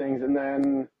of other things, and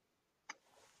then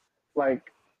like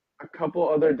a couple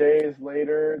other days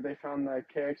later, they found the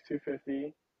KX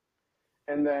 250.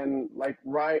 And then, like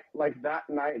that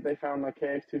night, they found the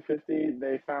KX 250.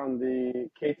 They found the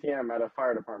KTM at a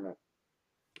fire department.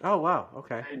 Oh wow.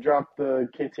 Okay. They dropped the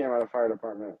KTM at a fire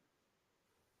department.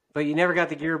 But you never got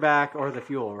the gear back or the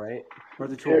fuel, right? Or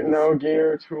the Gear, tools. no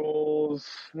gear, tools,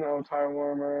 no tire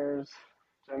warmers,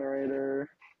 generator.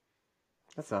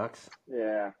 That sucks.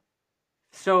 Yeah,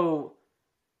 So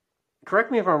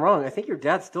correct me if I'm wrong. I think your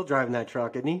dad's still driving that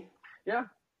truck, isn't he? yeah,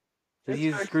 Does it's he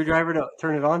use a fixed. screwdriver to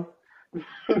turn it on?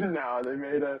 No, they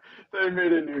made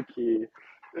a new key.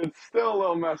 It's still a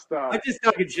little messed I'm up. just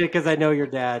talking shit because I know your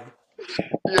dad.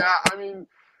 Yeah, I mean,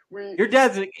 we Your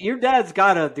dad's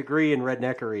got a degree in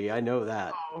redneckery. I know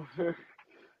that. oh,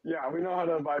 yeah, we know how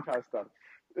to bypass stuff.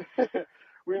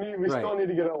 We Right. still need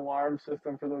to get an alarm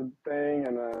system for the thing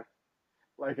and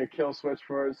like a kill switch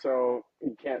for it, so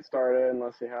you can't start it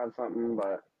unless you have something.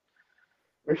 But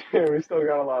we still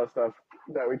got a lot of stuff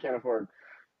that we can't afford,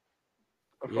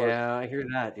 of course. Yeah, I hear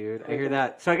that, dude. I hear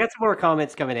that. So I got some more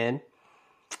comments coming in,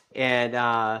 and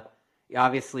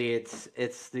obviously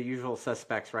it's the usual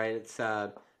suspects, right?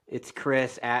 It's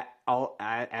Chris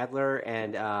Adler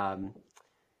and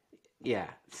yeah.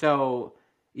 So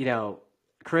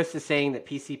Chris is saying that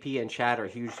PCP and Chad are a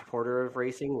huge supporter of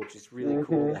racing, which is really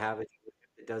cool Hmm. to have a team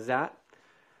that does that.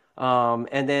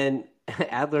 And then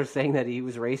Adler's saying that he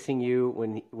was racing you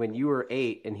when you were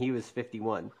 8 and he was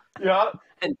 51. Yeah,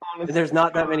 And, and honestly, there's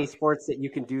not that many sports that you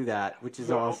can do that, which is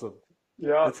no. awesome.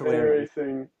 Yeah, That's mini hilarious.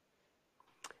 racing.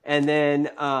 And then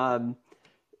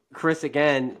Chris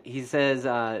again, he says,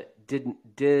 did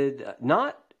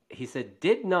not. He said,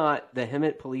 did not the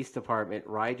Hemet Police Department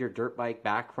ride your dirt bike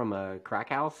back from a crack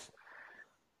house?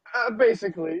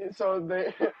 Basically, so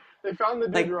they they found the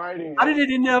dude Like, riding how it. did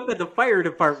it end up at the fire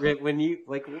department when you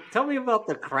like? Tell me about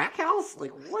the crack house.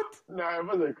 Like, what? No, it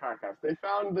wasn't a crack house. They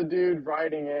found the dude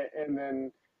riding it, and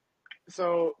then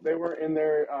so they were in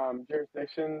their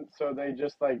jurisdiction. So they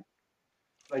just like,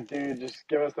 dude, just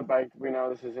give us the bike. We know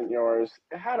this isn't yours.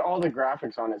 It had all the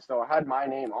graphics on it still. It had my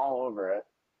name all over it.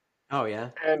 Oh yeah.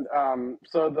 And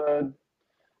so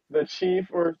the chief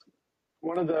or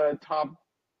one of the top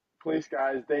police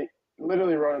guys, they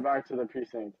literally wrote it back to the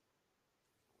precinct.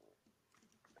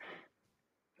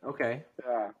 Okay.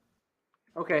 Yeah.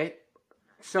 Okay.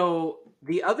 So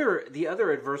the other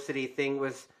adversity thing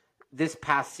was this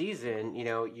past season.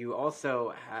 You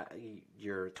also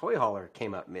your toy hauler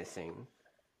came up missing.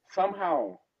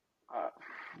 Somehow, uh,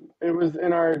 it was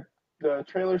in the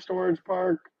trailer storage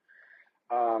park.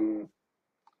 Um,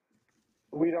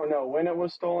 we don't know when it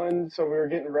was stolen, so we were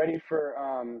getting ready for.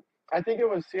 I think it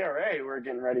was CRA we were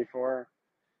getting ready for,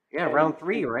 Yeah, and round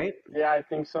 3, right? yeah, I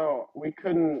think so. We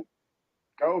couldn't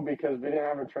go because we didn't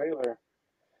have a trailer.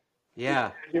 He,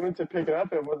 Yeah. he went to pick it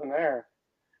up, it wasn't there,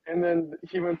 and then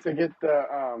he went to get the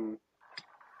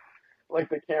like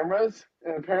the cameras,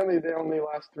 and apparently they only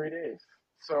last 3 days,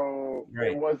 so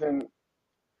it Right. wasn't.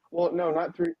 Well, no,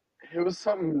 not three. It was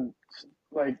something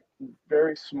like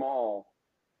very small,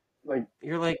 like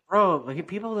You're like, bro, like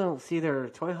people don't see their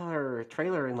toy hauler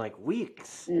trailer in like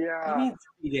weeks. What do you yeah, mean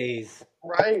 3 days?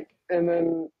 right. And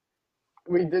then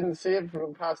we didn't see it for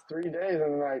the past 3 days,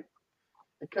 and like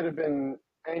it could have been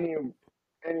any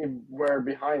anywhere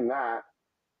behind that.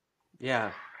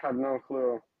 Yeah. Have no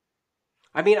clue.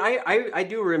 I mean, I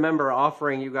do remember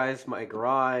offering you guys my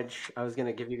garage. I was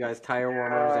gonna give you guys tire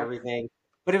warmers, Yeah, everything,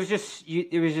 but it was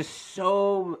just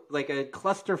so like a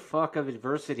clusterfuck of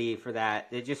adversity for that.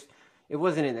 It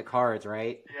wasn't in the cards,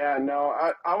 right? yeah. No,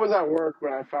 I was at work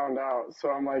when I found out, so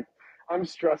I'm like, I'm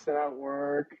stressing out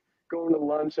work, going to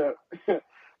lunch at,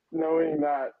 knowing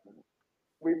that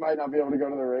we might not be able to go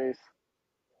to the race.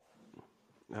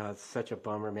 It's such a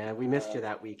bummer, man. We missed Uh, you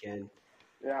that weekend.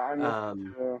 yeah, I missed it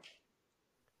Um, too.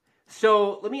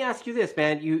 so let me ask you this,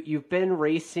 man. You've been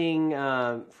racing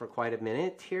for quite a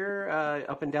minute here,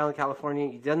 up and down California.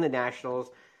 You've done the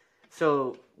nationals.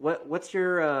 So what's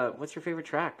your favorite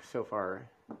track so far?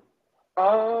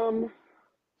 Um,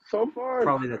 so far,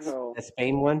 Probably that's Turnhill. the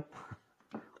Spain one.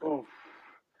 Oh,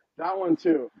 that one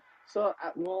too. So,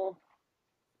 well,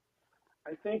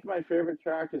 I think my favorite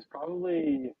track is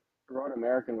probably Road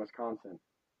America in Wisconsin.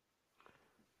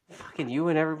 Fucking you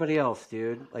and everybody else,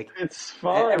 dude. Like It's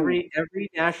fun. every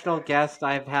national guest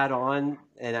I've had on,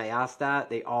 and I asked that,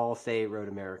 they all say Road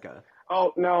America.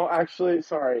 Oh, no, actually,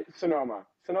 sorry, Sonoma.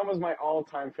 Sonoma's my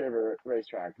all-time favorite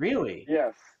racetrack. Really?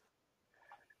 Yes.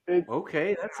 It,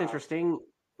 Okay, that's interesting.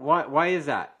 Why is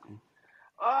that?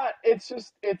 it's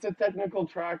just it's a technical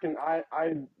track, and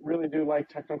I really do like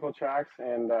technical tracks,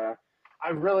 and I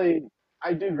really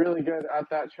I did really good at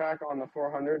that track on the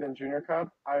 400 and Junior Cup.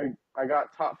 I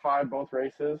got top five both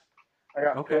races. I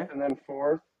got Okay. fifth and then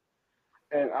fourth,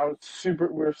 and I was super.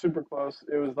 We were super close.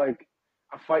 It was like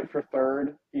a fight for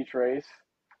third each race,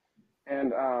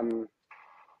 and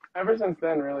ever since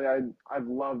then, really, I've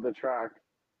loved the track.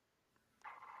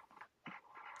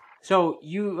 So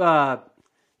you've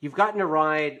gotten to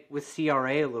ride with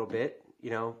CRA a little bit,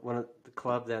 one of the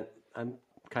club that I'm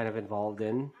kind of involved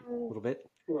in a little bit.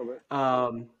 A little bit.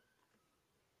 Um,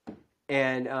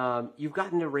 and you've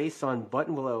gotten to race on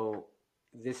Buttonwillow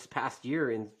this past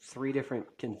year in 3 different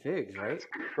configs, right?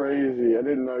 Crazy. I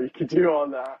didn't know you could do all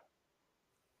that.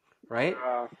 Right?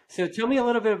 Uh, So tell me a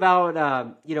little bit about,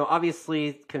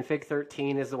 obviously config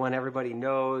 13 is the one everybody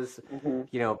knows. hmm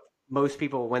You know, most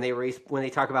people when they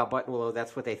talk about Buttonwillow,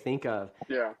 that's what they think of.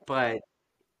 Yeah. But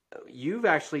you've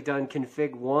actually done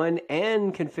config 1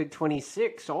 and config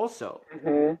 26 also.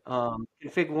 hmm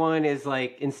Config 1 is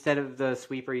like instead of the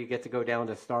sweeper, you get to go down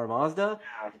to Star Mazda.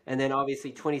 Yeah. And then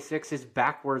obviously 26 is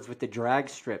backwards with the drag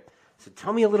strip. So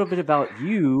tell me a little bit about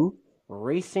you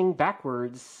racing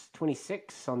backwards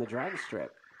 26 on the drag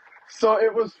strip. So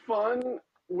it was fun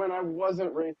when I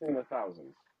wasn't racing the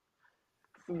thousands.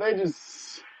 So they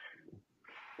just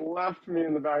left me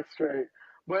in the back straight.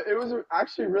 But it was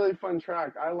actually a really fun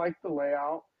track. I liked the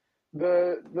layout.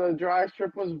 The dry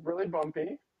strip was really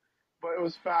bumpy, but it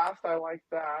was fast. I liked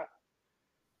that.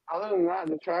 Other than that,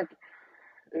 the track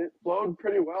it flowed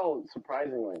pretty well,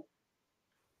 surprisingly.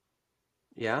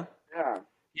 Yeah. Yeah.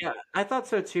 Yeah, I thought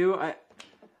so too.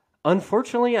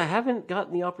 Unfortunately, I haven't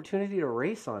gotten the opportunity to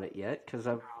race on it yet because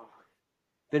I've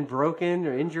been broken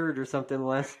or injured or something the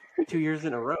last 2 years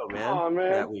in a row, man. Oh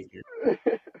man. That weekend,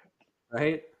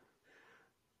 right?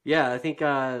 Yeah, I think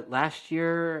last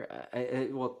year,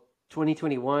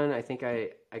 2021, I think I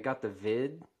got the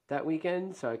vid that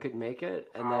weekend, so I couldn't make it,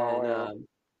 Oh yeah.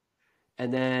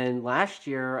 and then last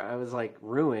year I was like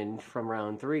ruined from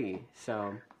round three.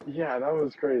 So Yeah, that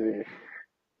was crazy.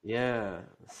 yeah,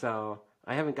 so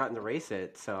I haven't gotten to race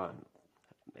it. So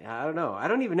I don't know. I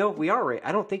don't even know if we are.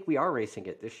 I don't think we are racing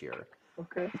it this year.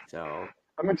 Okay. So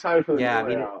I'm excited for the yeah, new I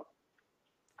mean, layout.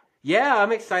 yeah,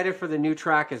 I'm excited for the new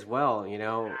track as well.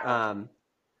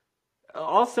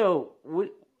 Also,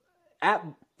 at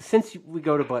since we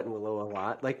go to Button Willow a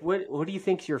lot, like what do you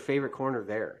think's your favorite corner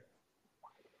there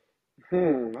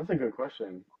That's a good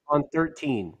question. on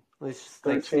 13? Let's just,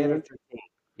 like standard 13. 13.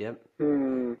 Yep,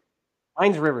 Hmm.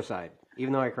 mine's Riverside.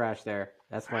 Even though I crashed there,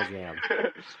 that's my jam.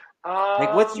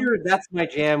 Like, what's um, your that's my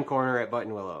jam corner at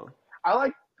Button Willow? I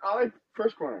like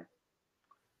first corner.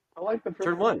 I like the first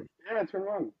Turn corner. one. Yeah, turn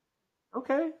one.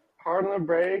 Okay, Hard on the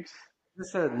brakes.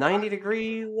 that's a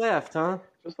 90-degree left, huh?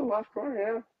 Just the left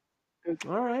corner. Yeah,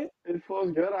 All right. it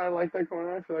flows good. I like that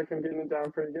corner. I feel like I'm getting it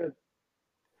down pretty good.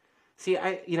 See,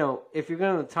 if you're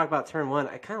going to talk about turn one,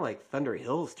 I kind of like Thunder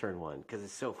Hills turn one because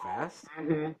it's so fast,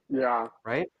 Yeah,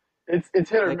 right? it's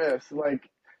hit or Like, miss. Like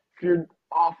if you're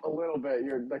off a little bit,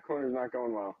 that corner's not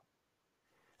going well.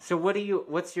 so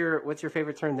what's your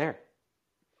favorite turn there?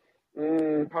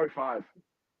 Probably five.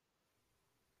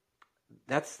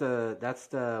 That's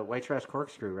the White Trash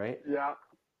Corkscrew, right? Yeah,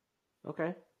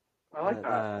 Okay. I Uh, like that.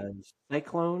 uh,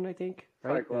 Cyclone, I think,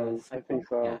 right? Cyclone. I think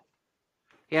Cyclone. Yeah, so.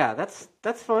 yeah.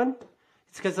 That's fun.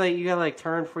 It's because like you gotta like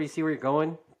turn before you see where you're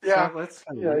going. Yeah, So that's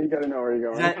kind of yeah. neat. You got to know where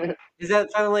you're Is that going. is that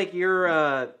kind of like you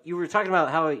were talking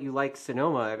about how you like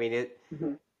Sonoma? I mean,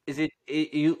 is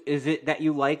it that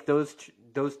you like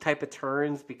those type of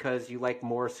turns because you like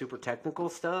more super technical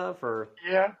stuff, or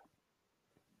Yeah,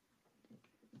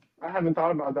 I haven't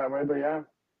thought about that way, but yeah.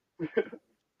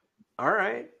 all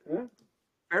right, Yeah.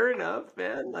 fair enough,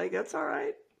 man. Like that's all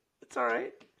right. It's all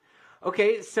right.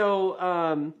 Okay, so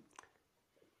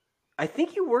I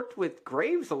think you worked with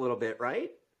Graves a little bit,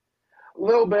 right? A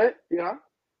little bit, yeah.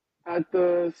 At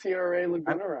the CRA I've,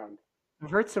 Laguna round. I've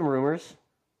heard some rumors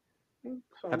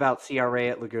So about CRA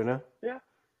at Laguna. yeah,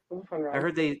 it was a fun I round.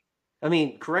 heard I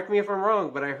mean, correct me if I'm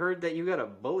wrong, but I heard that you got a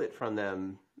bullet from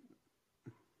them,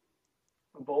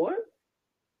 A bullet?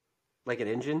 like an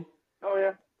engine, Oh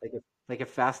yeah. like a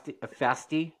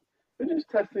fasty. They're just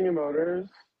testing the motors.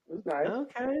 It was nice.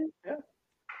 Okay. Yeah.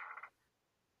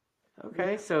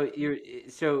 Okay, Yeah.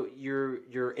 so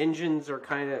your engines are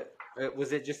kind of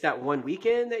was it just that one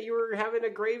weekend that you were having a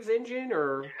Graves engine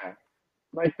or Yeah.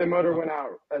 Like the motor went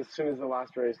out as soon as the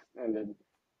last race ended.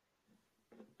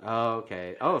 oh,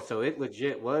 okay. Oh, so it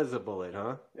legit was a bullet,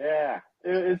 huh? Yeah.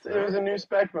 All It was right. a new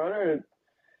spec motor.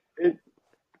 It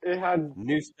it had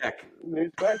New spec. new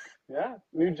spec. Yeah.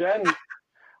 New gen.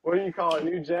 What do you call it?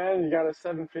 New gen. You got a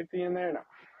 750 in there?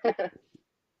 No.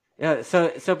 Yeah,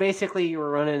 so basically you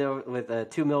were running with a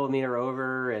 2 millimeter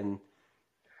over and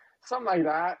Something like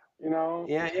that, you know.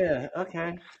 yeah, yeah,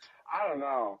 okay. I don't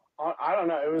know. I don't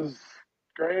know. It was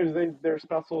Graves. Their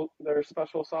special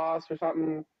sauce or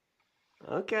something.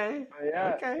 Okay. But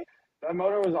yeah, Okay. that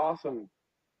motor was awesome.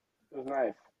 It was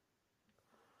nice.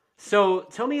 So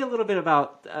tell me a little bit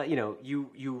about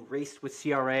you raced with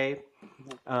CRA.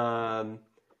 Um,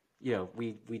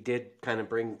 we did kind of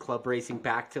bring club racing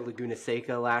back to Laguna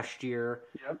Seca last year.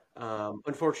 Yep.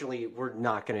 Unfortunately, we're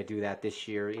not going to do that this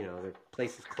year. The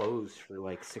place is closed for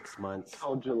like 6 months.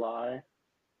 Till July.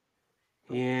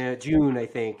 Yeah, June, I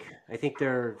think. I think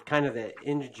they're kind of the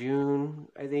end of June,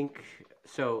 I think.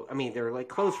 So, I mean, they're like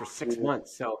closed for six Jeez.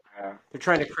 months. So Yeah. they're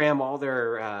trying to cram all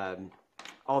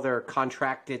their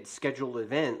contracted scheduled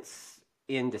events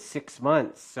into 6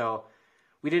 months. So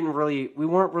we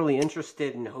weren't really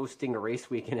interested in hosting a race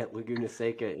weekend at Laguna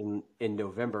Seca in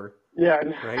November, Yeah.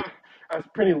 right? That's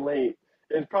pretty late.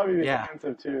 It'd probably be Yeah.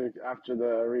 expensive too after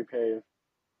the repave.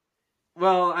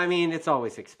 Well, I mean, it's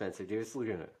always expensive, dude. It's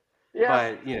Laguna.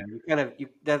 Yeah. But, you kind of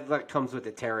that comes with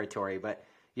the territory, but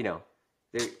you know,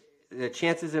 there the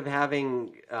chances of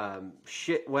having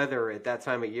shit weather at that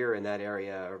time of year in that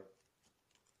area are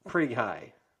pretty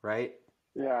high, right?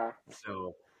 Yeah.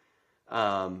 So,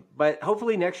 but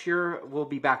hopefully next year we'll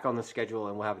be back on the schedule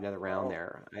and we'll have another round Oh.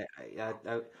 there.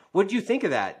 What did you think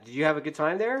of that? Did you have a good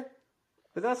time there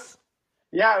with us?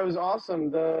 Yeah, it was awesome.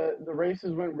 The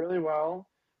races went really well.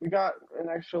 We got an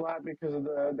extra lap because of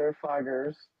their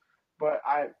flaggers, but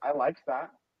I liked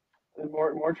that.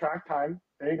 More track time.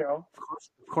 There you go.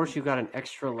 Of course, you got an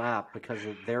extra lap because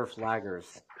of their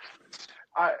flaggers.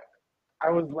 I I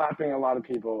was lapping a lot of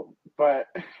people, but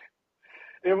Oh,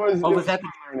 it was was that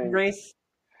the fun GT learning. race?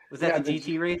 Was that Yeah, the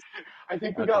GT race? I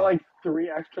think we got Okay. like 3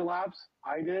 extra laps.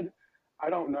 I did. I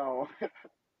don't know.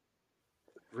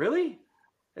 Really?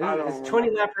 I It's don't 20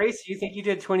 remember. lap race. You think you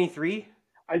did 23?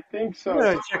 I think I'm so,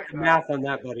 gonna something check like the that. math on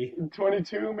that, buddy.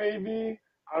 22 maybe.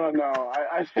 I don't know.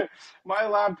 My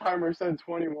lap timer said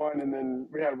 21, and then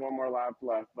we had one more lap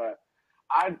left. But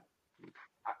I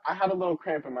I had a little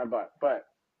cramp in my butt. But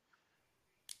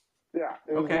yeah,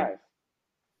 it was Okay. nice.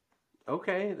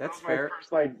 Okay, That that's was my fair.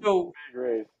 first like So big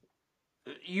race.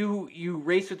 you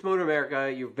race with Motor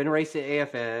America. You've been racing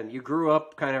AFM. You grew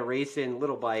up kind of racing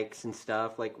little bikes and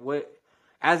stuff. Like what?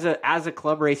 As a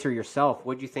club racer yourself,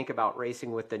 what do you think about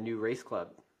racing with the new race club?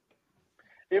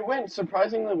 It went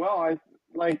surprisingly well. I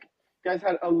like guys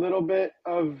had a little bit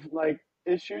of like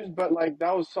issues, but like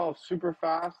that was solved super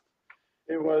fast.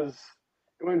 It was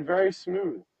it went very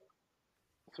smooth,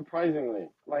 surprisingly.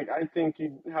 Like I think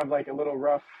you have like a little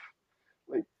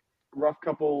like rough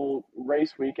couple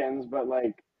race weekends, but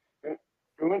like it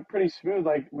went pretty smooth.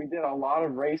 Like we did a lot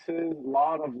of races, a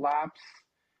lot of laps,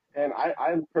 and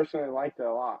I personally liked it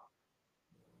a lot.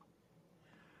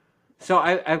 So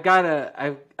I've got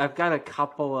a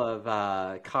couple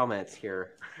of comments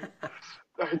here.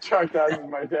 I tracked that with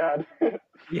my dad.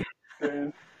 Yeah.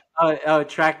 Days.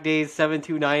 Track days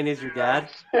 729 is your dad.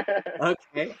 Yeah.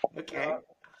 Okay. Yeah. Okay.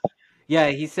 Yeah,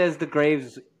 he says the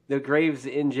Graves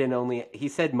engine only. He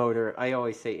said motor. I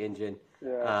always say engine.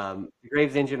 Yeah. The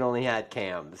Graves engine only had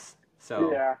cams.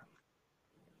 So Yeah.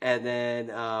 and then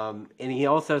and he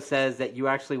also says that you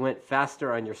actually went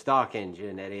faster on your stock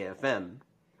engine at AFM.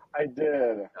 I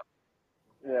did.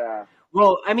 Yeah.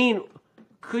 Well, I mean,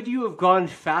 could you have gone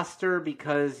faster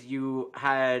because you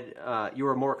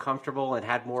were more comfortable and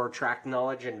had more track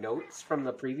knowledge and notes from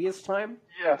the previous time?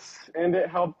 Yes, and it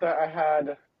helped that I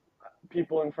had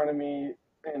people in front of me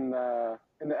in the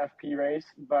FP race,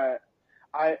 but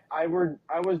I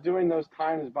was doing those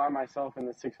times by myself in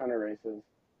the 600 races.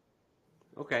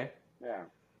 Okay. Yeah.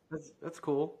 That's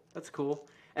cool. That's cool.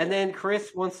 And then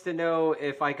Chris wants to know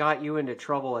if I got you into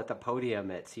trouble at the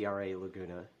podium at CRA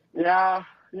Laguna. Yeah,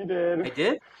 you did. I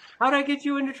did? How did I get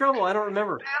you into trouble? I don't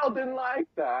remember. Dale didn't like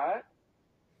that.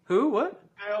 Who? What?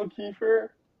 Dale Kiefer,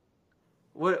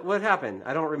 What happened?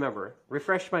 I don't remember.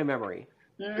 Refresh my memory.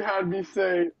 you had me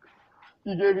say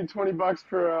you gave me $20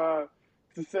 for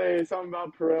to say something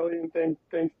about Pirelli and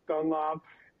thanks Dunlop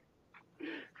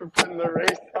for putting the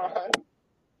race on.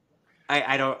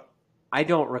 I don't I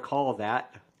don't recall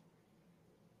that.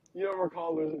 You don't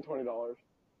recall losing $20.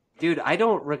 Dude, I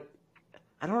don't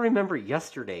remember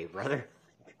yesterday, brother.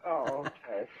 Oh,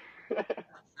 okay.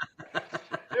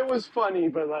 It was funny,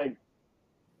 but like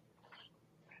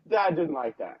Dad didn't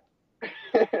like that.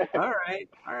 All right.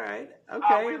 All right. We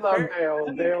Okay. love Fair. Dale.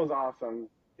 I mean, Dale's awesome.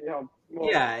 He helped. Well,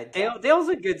 yeah, Dale's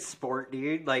a good sport,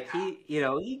 dude. Like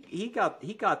he got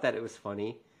that it was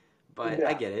funny, but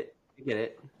I yeah, get it. I get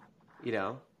it. You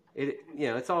know,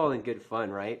 it's all in good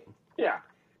fun, right? yeah.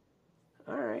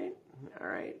 All right. All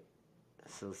right.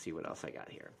 So let's see what else I got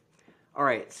here. All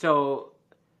right. So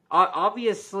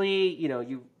obviously,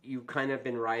 you kind of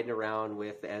been riding around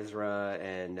with Ezra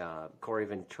and Corey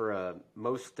Ventura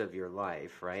most of your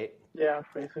life, right? Yeah,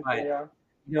 basically, But yeah.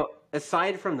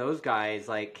 aside from those guys,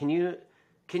 like, can you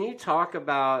talk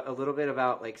about a little bit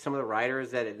about like some of the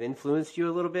riders that have influenced you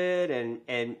a little bit,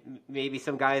 and maybe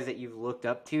some guys that you've looked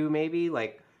up to, maybe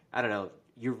like I don't know,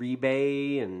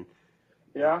 Uribe and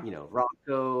Yeah.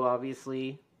 Rocco,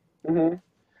 obviously. hmm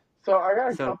So I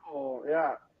got a So couple.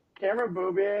 Yeah, Cameron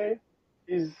Boubier.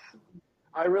 He's.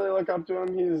 I really look up to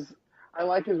him. I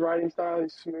like his riding style.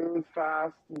 He's smooth,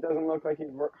 fast. He doesn't look like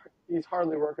he's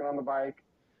hardly working on the bike,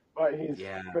 but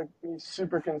yeah, he's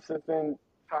super consistent.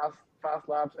 Fast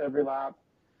laps every lap.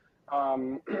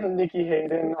 Nikki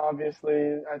Hayden,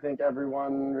 obviously, I think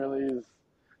everyone really is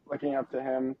looking up to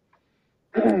him.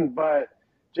 But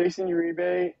Jason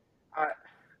Uribe, I,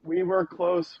 we were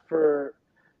close for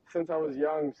since I was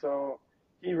young, so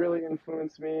he really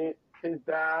influenced me. His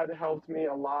dad helped me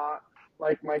a lot.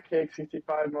 Like my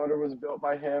KX65 motor was built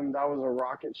by him. That was a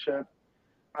rocket ship.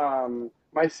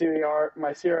 My CRF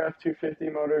 250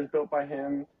 motor is built by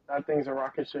him. That thing's a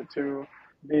rocket ship too.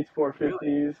 Beats Really?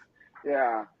 450s.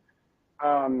 Yeah.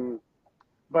 Um,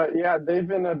 but yeah, they've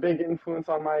been a big influence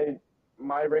on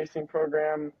my racing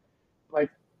program. Like,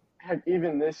 heck,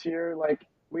 even this year, like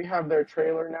we have their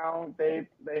trailer now. They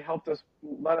helped us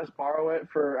let us borrow it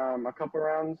for a couple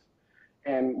rounds,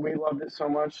 and we loved it so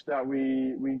much that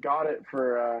we got it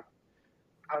for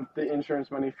the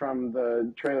insurance money from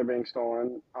the trailer being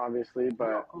stolen, obviously. Oh,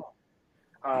 But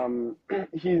cool.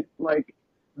 he like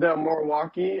the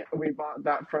Milwaukee. We bought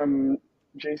that from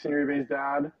Jason Uribe's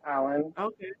dad, Alan.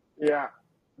 Okay. Yeah,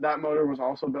 that motor was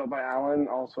also built by Alan,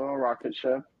 also a rocket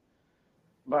ship.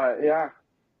 But yeah,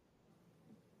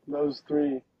 those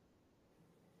three.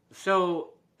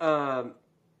 So, I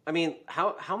mean,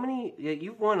 how many?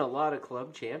 You've won a lot of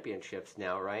club championships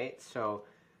now, right? So,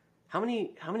 how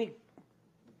many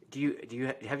do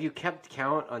you have you kept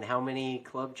count on how many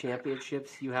club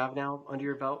championships you have now under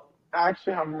your belt? I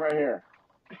actually have them right here.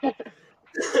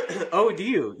 Oh, do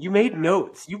you? You made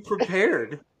notes. You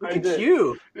prepared. Look I at did.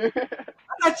 you. I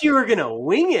thought you were gonna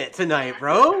wing it tonight,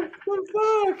 bro. What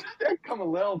the fuck? I come a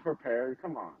little prepared.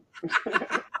 Come on.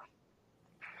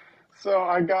 So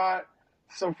I got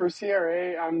so for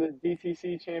CRA, I'm the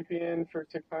DTC champion for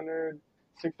 600,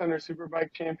 600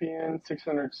 Superbike champion,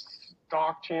 600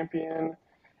 stock champion,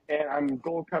 and I'm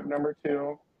Gold Cup number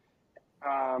two.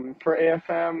 For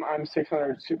AFM, I'm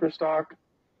 600 Superstock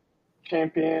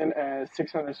champion and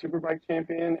 600 Superbike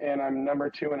champion, and I'm number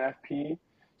two in FP.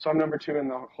 So I'm number two in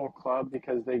the whole club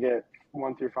because they get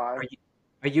one through five.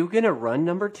 Are you gonna run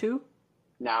number two?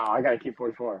 Now I gotta keep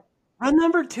 44. Run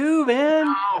number two, man.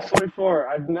 Oh, 44.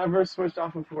 I've never switched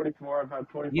off of 44. I've had You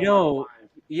 44 my whole know,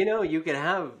 life. you can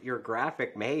have your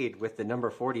graphic made with the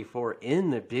number 44 in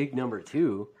the big number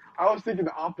two. I was thinking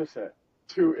the opposite.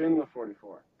 Two in the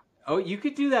 44. Oh, you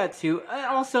could do that too.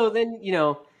 Also, then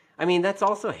I mean, that's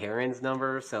also Heron's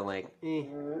number, so like,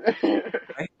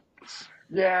 right?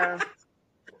 Yeah.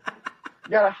 You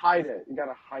gotta hide it. You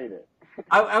gotta hide it.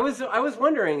 I was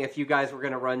wondering if you guys were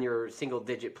gonna run your single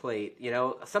digit plate.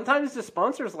 Sometimes the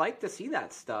sponsors like to see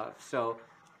that stuff. So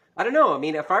I don't know. I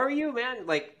mean, if I were you, man,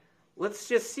 like, let's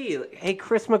just see. Hey,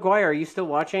 Chris McGuire, are you still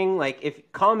watching? Like,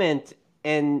 if comment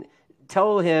and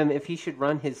tell him if he should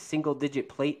run his single digit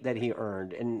plate that he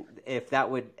earned, and if that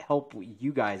would help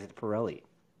you guys at Pirelli.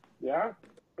 Yeah.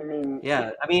 I mean,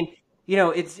 Yeah, I mean,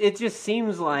 it just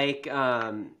seems like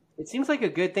a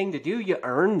good thing to do. You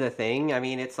earn the thing. I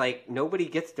mean, it's like nobody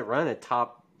gets to run a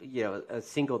top, a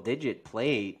single digit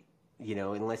plate,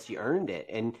 unless you earned it.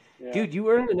 And yeah. dude, you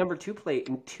earned the number two plate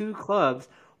in two clubs,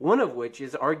 one of which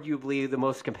is arguably the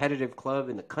most competitive club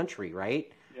in the country,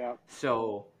 right? Yeah.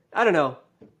 So I don't know.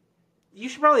 You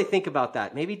should probably think about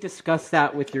that. Maybe discuss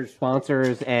that with your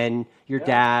sponsors and your Yeah.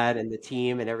 dad and the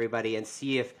team and everybody, and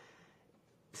see if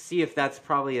that's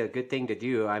probably a good thing to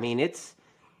do. I mean, it's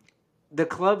the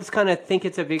clubs kind of think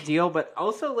it's a big deal, but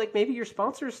also like maybe your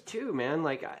sponsors too, man.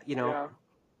 Like, Yeah.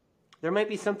 there might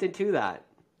be something to that.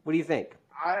 What do you think?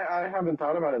 I haven't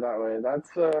thought about it that way.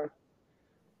 That's a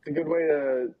good way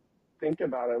to think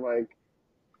about it. Like,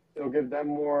 it'll give them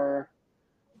more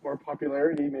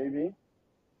popularity, maybe,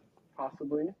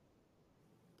 possibly.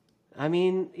 I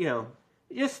mean,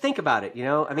 just think about it.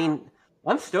 I mean,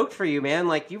 I'm stoked for you, man.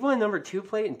 Like, you won number two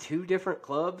plate in two different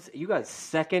clubs. You got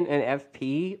second in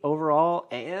FP overall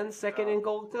and second in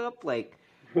Gold Cup. Like,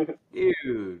 dude,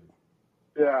 you're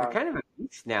Yeah. kind of a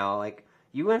beast now. Like,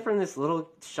 you went from this little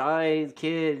shy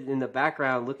kid in the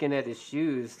background looking at his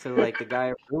shoes to like the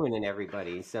guy ruining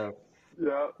everybody. So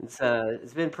Yeah.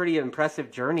 it's been a pretty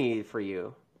impressive journey for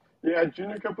you. Yeah.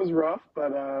 Junior Cup was rough, but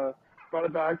brought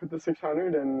it back with the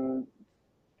 600, and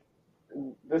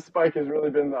this bike has really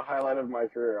been the highlight of my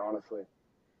career, honestly.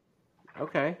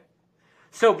 Okay.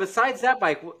 So besides that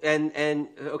bike, and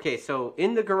okay, so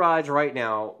in the garage right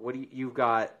now, what you've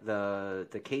got the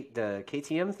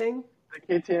KTM thing,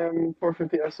 The KTM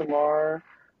 450 SMR.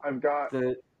 I've got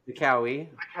the Cowie.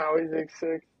 the Cowie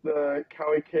X6, the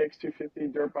Cowie KX 250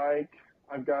 dirt bike.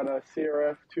 I've got a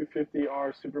CRF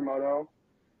 250R Supermoto,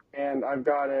 and I've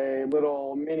got a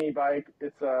little mini bike.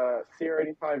 It's a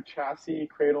CR85 chassis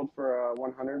cradled for a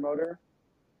 100 motor,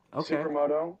 Okay.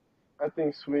 Supermoto. That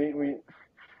thing's sweet. We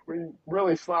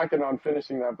really slacking on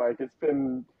finishing that bike. It's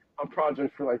been a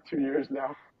project for like 2 years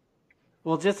now.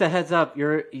 Well, just a heads up,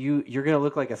 you're gonna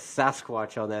look like a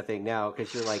Sasquatch on that thing now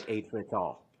because you're like 8 foot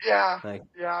tall. Yeah, Like,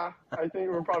 yeah. I think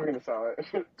we're probably gonna sell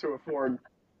it to afford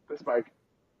this bike.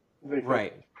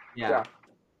 right. Yeah. Yeah.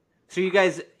 So you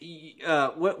guys,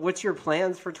 what's your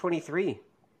plans for 23?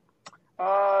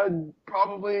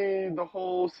 Probably the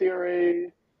whole CRA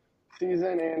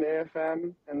season and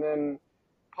AFM, and then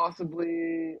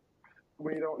possibly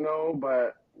we don't know,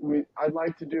 but I'd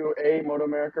like to do a Moto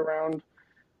America round.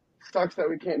 Sucks that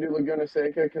we can't do Laguna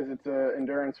Seca because it's a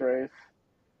endurance race.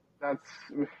 That's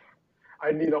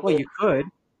I need a Well, whole. you could.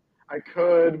 I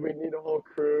could. We need a whole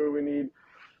crew. We need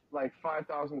like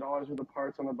 $5,000 worth of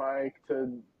parts on the bike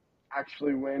to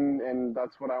actually win, and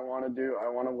that's what I want to do. I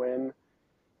want to win.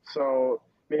 So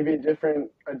maybe a different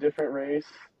race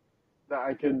that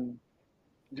I could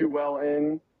do well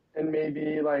in, and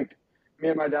maybe like me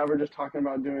and my dad were just talking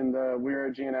about doing the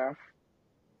Weir GNF,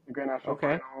 the Grand National Okay.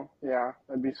 Final. Yeah,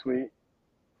 that'd be sweet.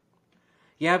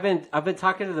 Yeah, I've been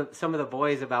talking to some of the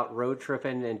boys about road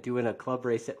tripping and doing a club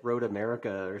race at Road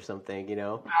America or something.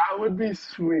 That would be That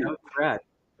sweet. would be rad,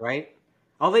 right?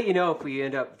 I'll let you know if we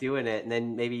end up doing it, and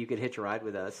then maybe you could hitch a ride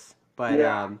with us. But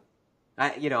Yeah,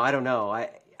 I don't know.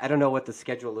 I don't know what the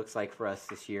schedule looks like for us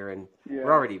this year, and we're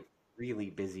yeah, already really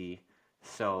busy.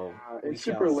 So we it's shall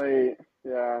super see. late.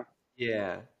 Yeah.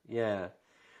 Yeah, yeah.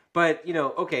 But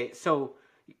okay. So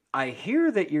I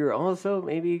hear that you're also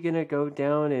maybe gonna go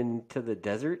down into the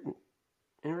desert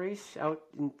and race out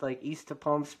in like east of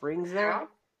Palm Springs there.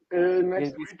 Yeah. You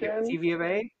Next gonna do weekend.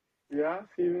 CVMA? Yeah,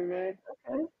 CVMA.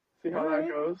 Okay. See All how that right.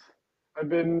 goes. I've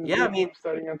been Yeah, I doing mean, some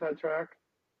studying at that track.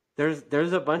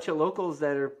 there's a bunch of locals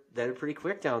that are pretty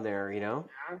quick down there.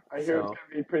 Yeah, I hear it's So,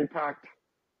 gonna be pretty packed.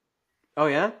 oh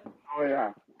yeah, Oh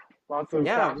yeah, lots of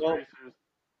yeah. fast Well, racers.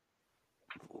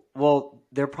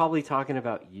 they're probably talking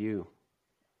about you.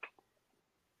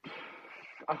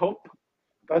 I hope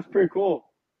that's pretty cool.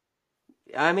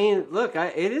 I mean, look,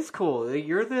 it is cool.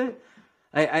 You're the.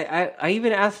 I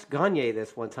even asked Gagne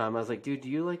this one time. I was like, dude, do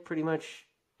you like pretty much,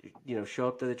 show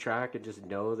up to the track and just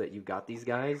know that you got these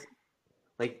guys?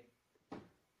 Like,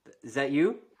 is that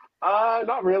you?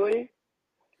 Not really.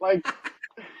 Like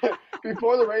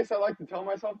before the race, I like to tell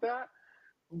myself that,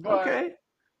 but Okay.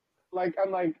 like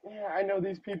I'm like, yeah, I know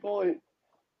these people.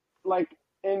 Like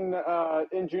in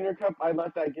Junior Cup, I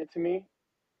let that get to me,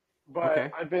 but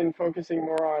Okay. I've been focusing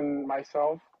more on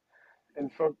myself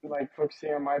and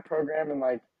focusing on my program and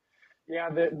like, yeah,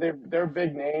 they're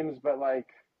big names, but like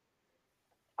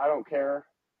I don't care.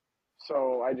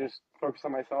 So I just focus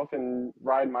on myself and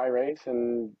ride my race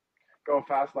and go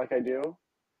fast like I do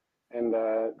and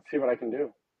see what I can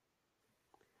do.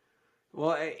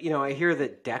 Well, I hear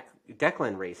that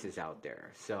Declan races out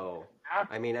there. So, Yeah,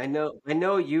 I mean, I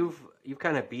know you've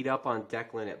kind of beat up on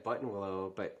Declan at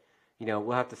Buttonwillow, but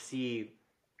we'll have to see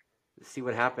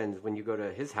what happens when you go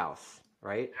to his house,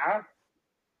 right? yeah.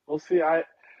 We'll see. I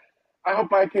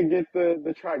hope I could get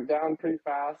the track down pretty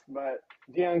fast, but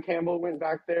Deion Campbell went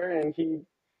back there and he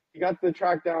got the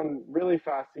track down really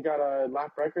fast. He got a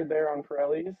lap record there on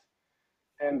Pirellis,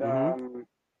 and Mm-hmm.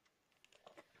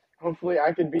 hopefully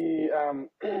I could be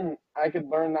I could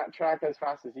learn that track as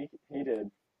fast as he did.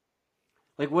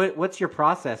 Like, what's your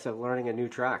process of learning a new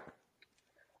track?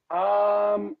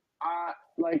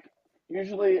 Like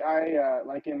usually I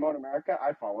like in Moto America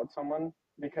I followed someone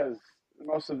because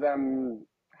most of them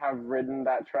have ridden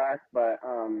that track, but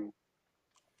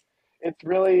it's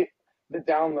really the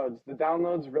downloads. The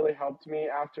downloads really helped me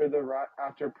after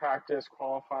after practice,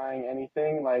 qualifying,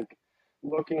 anything like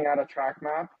looking at a track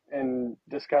map and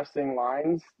discussing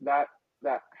lines. That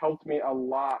helped me a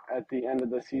lot at the end of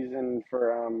the season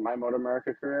for my Moto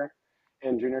America career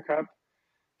in Junior Cup.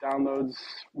 Downloads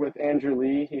with Andrew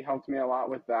Lee, he helped me a lot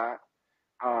with that.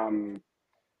 Um,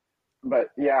 but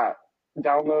yeah,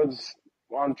 downloads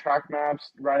on track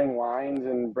maps, writing lines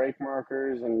and brake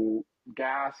markers and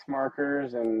gas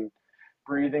markers and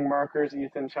breathing markers.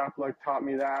 Ethan Chaplock taught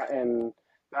me that, and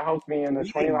that helped me in the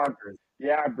 20 Breathing lap. markers.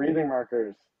 Yeah, breathing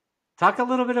markers. Talk a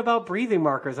little bit about breathing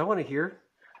markers. I want to hear.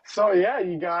 So yeah,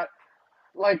 you got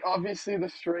like obviously the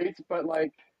straights, but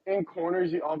like in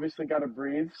corners, you obviously got to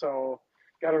breathe. So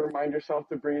got to remind yourself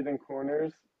to breathe in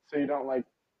corners so you don't like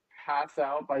pass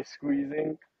out by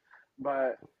squeezing.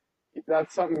 But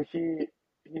that's something he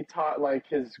taught like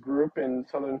his group in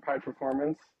Southern Pride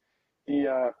Performance. He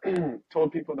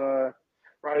told people to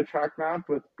write a track map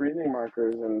with breathing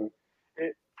markers, and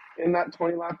it in that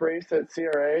 20 lap race at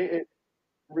CRA, it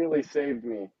really saved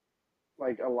me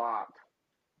like a lot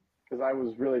because I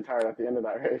was really tired at the end of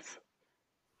that race.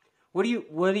 What do you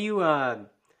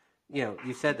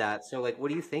said that. So like, what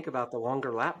do you think about the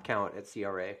longer lap count at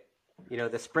CRA?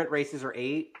 The sprint races are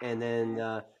 8, and then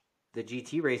the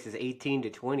GT race is 18 to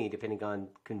 20, depending on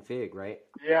config, right?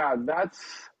 Yeah, that's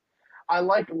I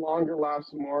like longer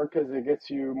laps more because it gets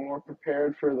you more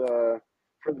prepared for the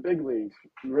big leagues.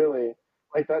 Really,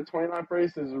 like that 20 lap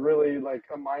race is really like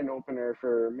a mind opener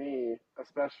for me,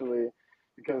 especially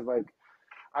because like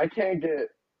I can't get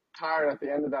tired at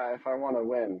the end of that if I want to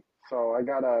win. So I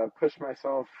gotta push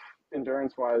myself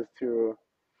endurance wise to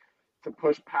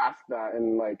push past that,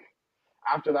 and like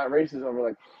after that race is over,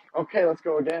 like okay, let's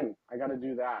go again. I gotta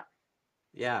do that.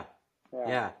 Yeah. Yeah.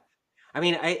 Yeah. I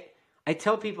mean, I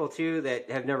tell people too that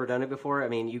have never done it before. I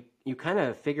mean, you kind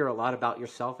of figure a lot about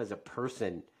yourself as a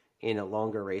person in a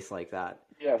longer race like that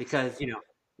Yes. because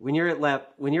when you're at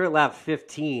lap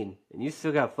 15 and you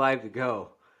still got 5 to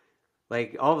go,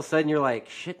 like all of a sudden you're like,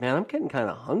 shit, man, I'm getting kind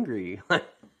of hungry.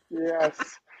 Yes.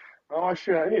 Oh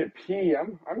shoot, I need to pee.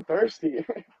 I'm thirsty.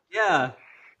 Yeah,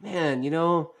 man,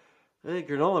 the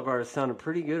granola bars sounding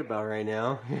pretty good about right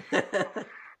now.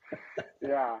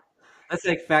 Yeah. That's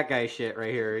like fat guy shit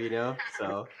right here.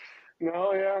 So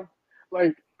No, yeah.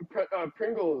 Like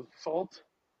Pringles, salt,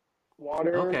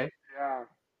 water. okay, Yeah.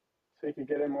 So you could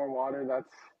get in more water.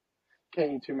 That's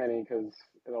can't eat too many because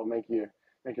it'll make your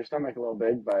stomach a little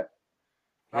big, but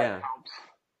that yeah. helps.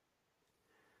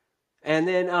 And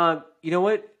then you know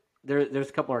what? There's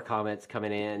a couple more comments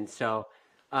coming in. So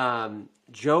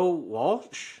Joe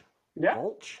Yeah.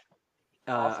 Walsh.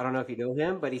 I Awesome. don't know if you know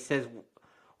him, but he says,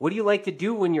 "What do you like to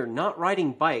do when you're not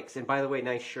riding bikes?" And by the way,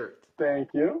 nice shirt. Thank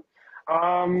you.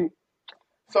 Um,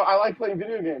 so I like playing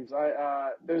video games.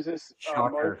 I there's this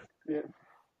Mark, Shocker. yeah,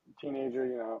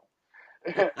 teenager,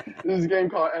 There's this game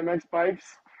called MX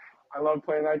Bikes. I love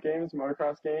playing that game. It's a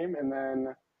motocross game, and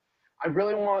then I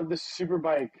really want the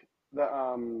Superbike, the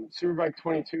Superbike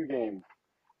 22 game.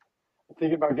 I'm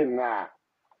thinking about getting that,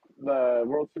 the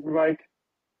World Superbike,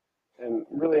 and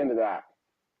really into that.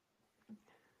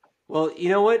 Well, you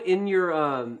know what? In your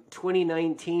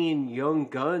 2019 Young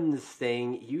Guns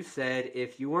thing, you said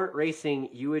if you weren't racing,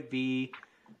 you would be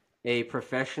a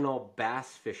professional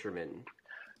bass fisherman.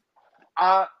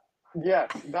 Uh,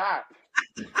 yes, that.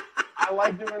 I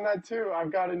like doing that too.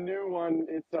 I've got a new one.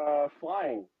 It's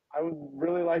flying. I would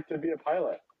really like to be a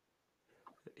pilot.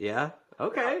 Yeah. Yeah.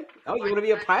 Okay. Oh, you Like, want to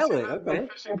be a you see pilot? the Okay.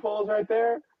 fishing poles right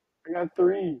there? I got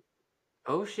three.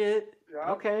 Oh shit.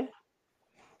 Yeah. Okay.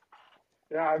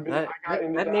 Yeah, That I got that,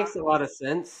 into that that. makes a lot of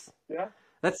sense. Yeah.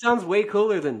 That sounds way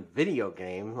cooler than video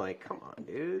game. Like, come on,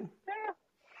 dude. Yeah.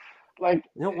 Like,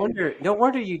 No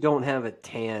wonder you don't have a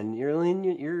tan.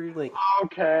 You're like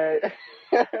okay.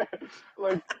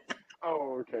 Like,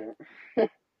 oh, okay.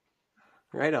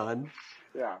 right on.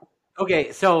 Yeah.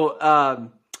 Okay,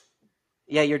 so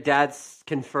yeah, your dad's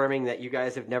confirming that you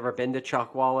guys have never been to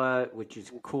Chalkwalla, which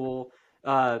is cool.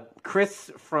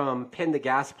 Chris from Pin the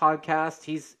Gas podcast,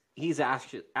 he's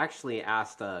actually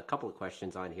asked a couple of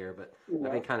questions on here, but I've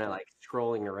been Yeah. kind of like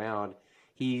scrolling around.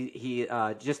 He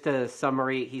just a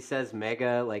summary. He says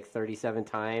mega like 37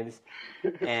 times,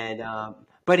 and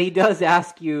but he does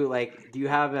ask you like, do you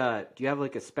have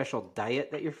like a special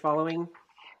diet that you're following?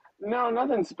 No,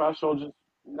 nothing special. Just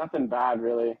nothing bad,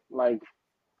 really. Like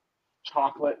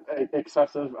chocolate,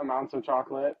 excessive amounts of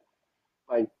chocolate.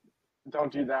 Like,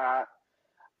 don't do that.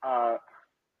 Uh,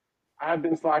 I have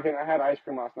been slacking. I had ice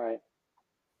cream last night.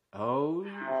 Oh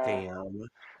Uh, damn,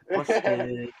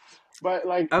 busted. but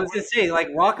like, I was gonna say, like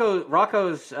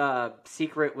Rocco's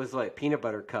secret was like peanut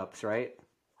butter cups, right?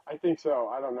 I think so.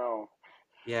 I don't know.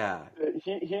 Yeah,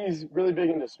 He's really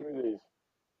big into smoothies,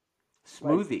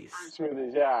 like smoothies. fruit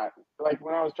smoothies. Yeah, like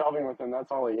when I was traveling with him,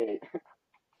 that's all he ate.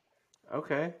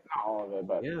 Okay, Not all of it,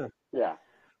 but yeah. yeah.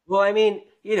 Well, I mean,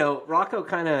 Rocco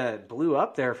kind of blew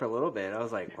up there for a little bit. I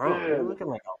was like, He bro, you're did. looking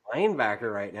like a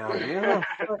linebacker right now, dude. What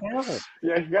the fuck happened?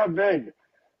 Yeah, he got big,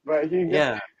 but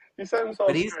Yeah, he set but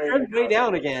himself he's straight. turned way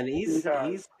down again. He He's has.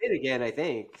 he's fit again, I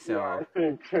think. Yeah, I So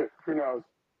think who knows?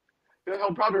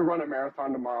 He'll probably run a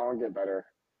marathon tomorrow and get better.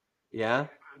 yeah.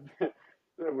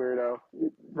 The weirdo.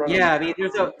 Run a Yeah, I mean,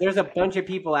 marathon. there's a bunch of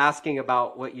people asking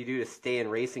about what you do to stay in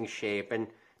racing shape, and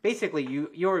basically,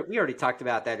 we already talked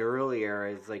about that earlier.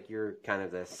 Is like you're kind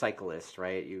of the cyclist,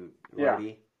 right? You Yeah.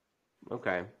 roadie,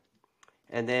 okay.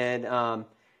 And then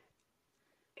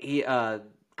he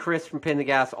Chris from Pin the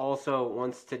Gas also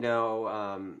wants to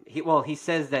know. He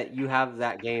says that you have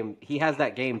that game. He has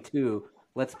that game too.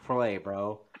 Let's play,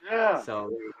 bro. Yeah. So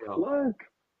there you go. Look.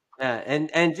 Yeah,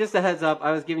 and just a heads up,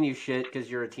 I was giving you shit because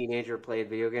you're a teenager played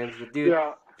video games, but dude,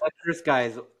 Yeah. that Chris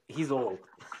he's old.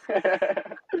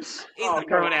 He's Oh, a come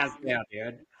grown ass on. man,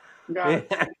 dude. Got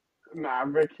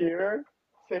Maverick here.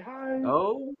 Say hi.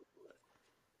 Oh,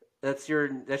 that's your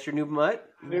new mutt.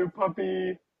 New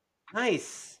puppy.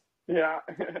 Nice. Yeah.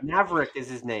 Maverick is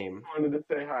his name, Wanted to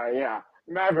say hi. Yeah.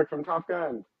 Maverick from Top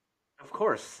Gun. of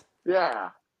course. Yeah.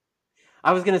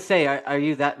 I was gonna say, are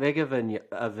you that big of a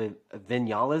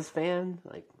Vinales fan?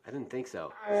 Like, I didn't think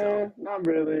so. So Not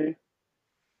really.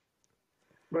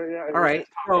 But yeah, All anyways, right.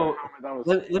 talking about So helmet, that was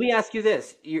let me ask you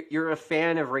this: you're a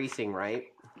fan of racing, right?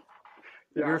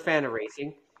 You're yeah. a fan of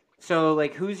racing. So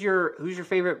like, who's your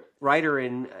favorite rider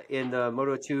in the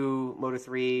Moto 2, Moto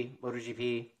 3, Moto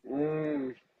GP?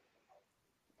 Mm,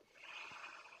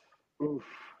 oof.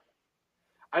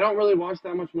 I don't really watch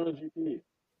that much MotoGP.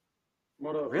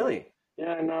 Moto like Really?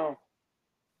 yeah, no.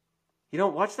 You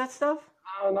don't watch that stuff?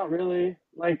 No, not really.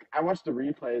 Like I watch the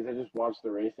replays, I just watch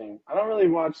the racing. I don't really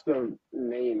watch the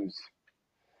names.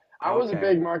 I was a Okay.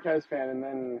 big Marquez fan and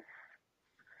then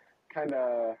kind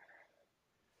of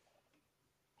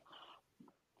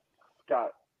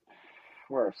got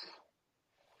worse.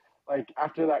 Like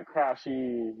after that crash,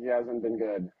 he hasn't been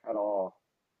good at all.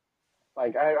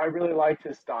 Like I really liked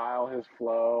his style, his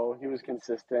flow. He was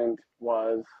consistent,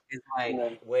 was, He's and like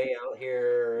then way out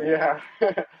here, yeah,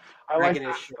 I like dragging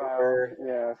his that style. shoulder.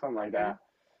 Yeah, something like Okay. that.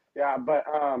 Yeah, but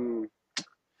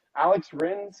Alex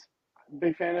Rins,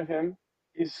 big fan of him.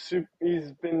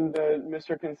 He's been the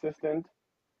Mr. Consistent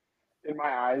in my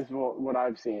eyes. What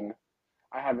I've seen,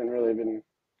 I haven't really been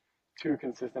too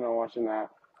consistent on watching that.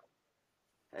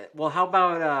 Well, how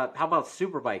about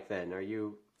Superbike then? Are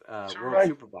you World Superbike,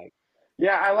 Superbike?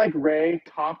 yeah, I like Ray.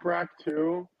 Top Rack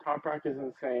too. Top Rack is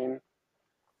insane,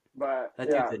 but That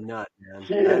dude's yeah, a nut, man.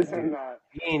 he is That dude, in that.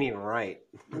 he ain't even right.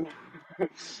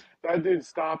 That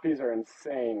dude's stoppies are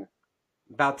insane.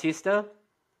 Bautista?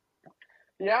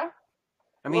 Yeah,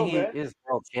 I a mean, little he bit. is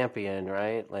world champion,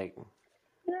 right? Like,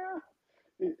 Yeah,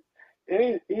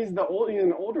 and he's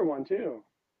an older one too.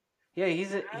 yeah,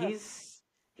 Yeah, he's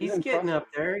he's getting impressive. up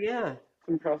there. Yeah, It's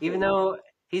impressive. even though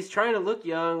he's trying to look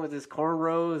young with his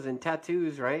cornrows and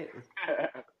tattoos, right?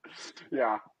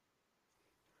 Yeah.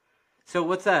 So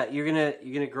what's that? You're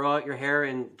gonna grow out your hair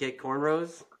and get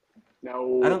cornrows?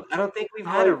 No. I don't think we've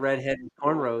I had a like redhead with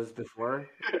cornrows before.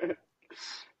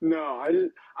 no.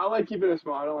 I like keeping it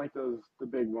small. I don't like the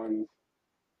big ones,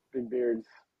 big beards.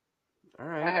 All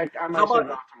right. Heck, I How might shave about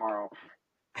it off tomorrow.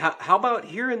 how about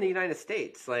here in the United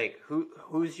States? Like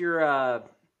who's your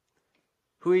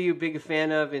who are you a big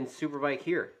fan of in Superbike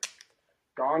here?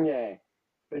 Gagne,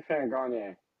 big fan of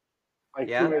Gagne.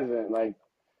 Like who Yeah. isn't? Like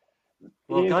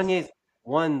Well, he's Gagne's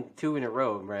won two in a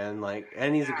row, man. Like,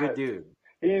 and he's a good yeah, dude.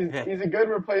 he's a good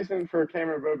replacement for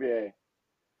Cameron Bobier.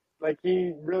 Like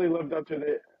he really lived up to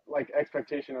the like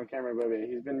expectation of Cameron Bobier.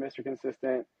 He's been Mr.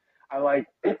 Consistent. I like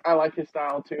I like his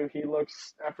style too. He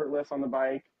looks effortless on the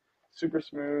bike, super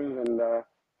smooth, and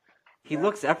He yeah,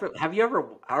 looks effort. Have you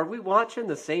ever? Are we watching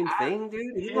the same thing,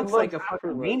 dude? He he looks like looks a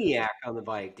fucking effortless maniac on the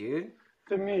bike, dude.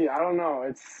 to me. I don't know.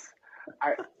 It's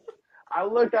I I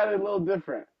look at it a little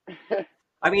different.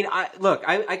 I mean,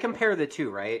 I compare the two,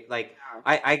 right? Like,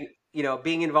 you know,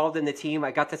 being involved in the team,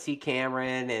 I got to see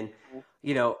Cameron, and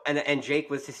you know, and Jake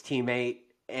was his teammate,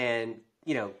 and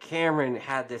you know, Cameron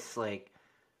had this like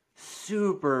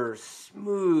super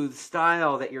smooth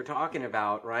style that you're talking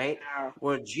about, right? Yeah,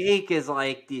 Well, Jake is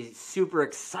like the super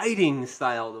exciting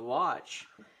style to watch.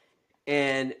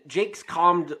 And Jake's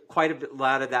calmed quite a bit,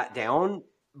 lot of that down,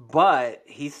 but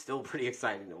he's still pretty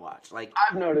exciting to watch. Like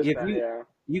I've noticed if that. Yeah,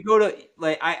 you go to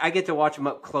like I get to watch him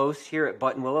up close here at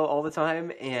Button Willow all the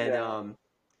time, and yeah.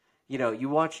 you know, you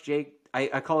watch Jake.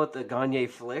 I call it the Gagne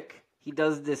flick. He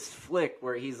does this flick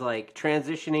where he's like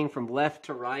transitioning from left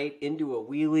to right into a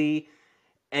wheelie,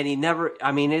 and he never.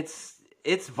 I mean, it's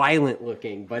violent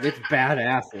looking, but it's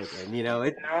badass looking. You know,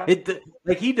 Yeah, it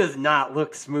like he does not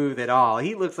look smooth at all.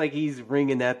 He looks like he's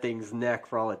wringing that thing's neck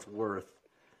for all it's worth.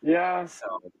 yeah. So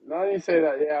Now that you say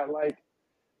that, yeah, like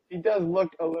he does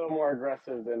look a little more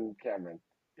aggressive than Cameron.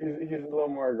 He's a little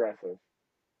more aggressive.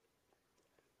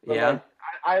 But yeah. like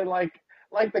I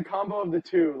like the combo of the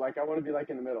two. Like I want to be like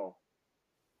in the middle.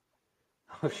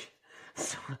 Oh,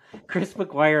 so, Chris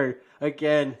McGuire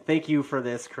again. Thank you for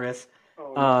this, Chris.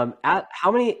 Oh no, At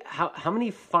how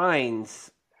many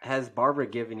fines has Barbara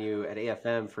given you at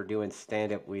AFM for doing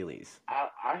stand up wheelies?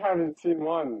 I haven't seen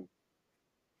one.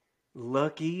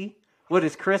 Lucky. What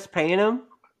is Chris paying him?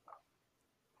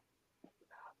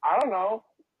 I don't know.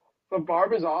 But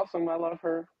Barb is awesome. I love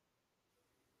her.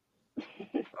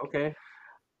 Okay.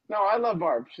 No, I love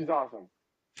Barb. She's awesome.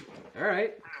 All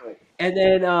right. Really. And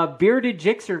then Bearded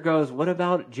Jixer goes, what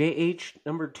about JH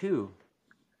number 2?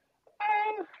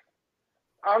 Eh,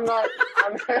 I'm not.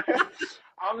 I'm,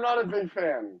 I'm not a big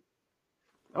fan.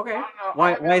 I Okay. don't know.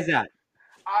 Why is that?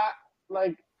 I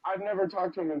like. I've never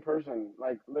talked to him in person,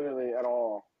 like literally at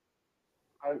all.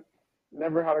 I've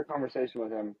never had a conversation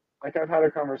with him. Like I've had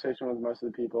a conversation with most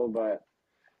of the people, but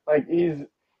like he's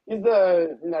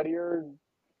the nuttier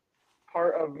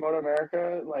part of Moto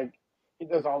America. Like he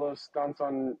does all those stunts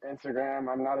on Instagram.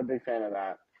 I'm not a big fan of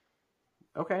that.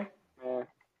 Okay. Eh.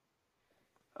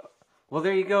 Well,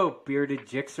 there you go, bearded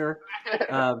Jixer.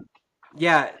 Um,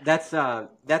 yeah, that's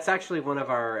actually one of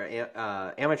our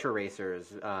amateur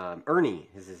racers. Ernie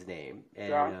is his name,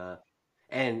 Yeah,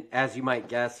 and as you might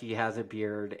guess, he has a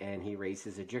beard and he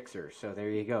races a Jixer. So there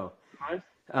you go. nice.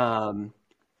 Um,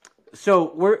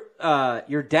 so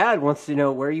your dad wants to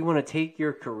know where you want to take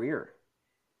your career.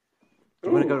 Do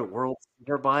you want to go Ooh, to World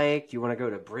Superbike? Do you want to go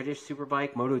to British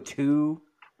Superbike, Moto 2?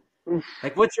 oof,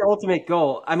 Like, what's your ultimate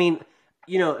goal? I mean,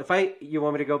 if you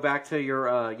want me to go back to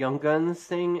your Young Guns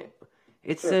thing,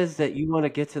 it sure. says that you want to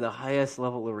get to the highest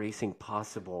level of racing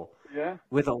possible Yeah,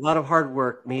 with a lot of hard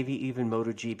work, maybe even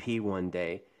MotoGP one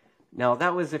day. Now,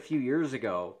 that was a few years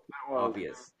ago, that was.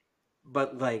 obvious.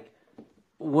 But like,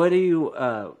 what do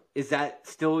you? Is that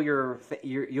still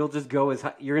you'll just go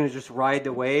you're gonna just ride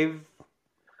the wave?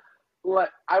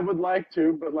 I would like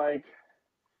to, but like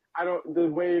I don't. The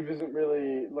wave isn't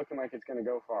really looking like it's gonna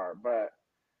go far. But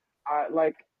I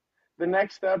like the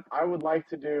next step. I would like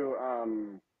to do.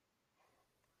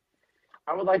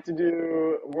 I would like to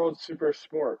do World Super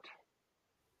Sport.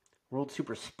 World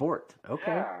Super Sport.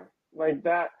 Okay. Yeah, like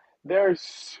that. They're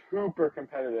super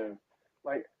competitive.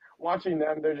 Like watching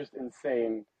them, they're just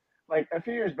insane. Like a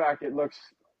few years back, it looks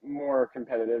more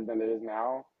competitive than it is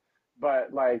now,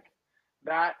 but like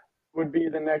that would be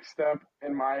the next step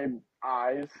in my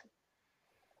eyes.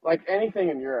 Like anything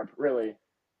in Europe, really.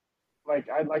 Like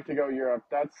I'd like to go Europe.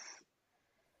 That's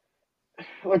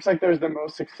looks like there's the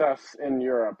most success in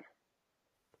Europe.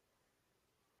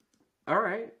 All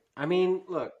right. I mean,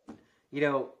 look, you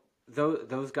know,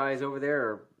 those guys over there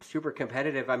are super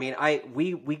competitive. I mean,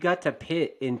 we got to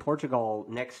pit in Portugal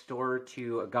next door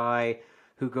to a guy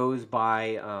who goes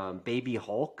by Baby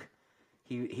Hulk.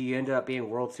 He ended up being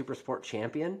World Super Sport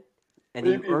champion, and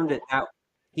Maybe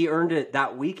he earned it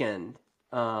that weekend.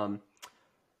 Um,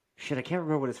 shit, I can't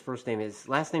remember what his first name is.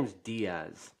 Last name's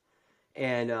Diaz,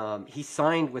 and he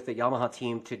signed with the Yamaha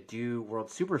team to do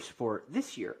World Super Sport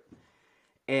this year.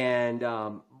 And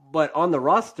but on the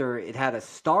roster, it had a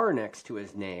star next to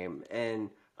his name, and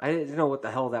I didn't know what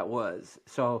the hell that was.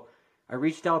 So I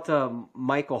reached out to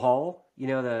Michael Hall,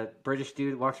 the British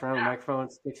dude who walks around with a microphone,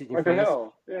 sticks it in your like a face.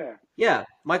 hill. Yeah. Yeah,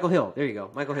 Michael Hill. There you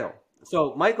go, Michael Hill.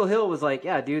 So Michael Hill was like,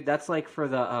 "Yeah, dude, that's like for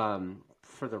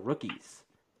the rookies.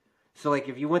 So like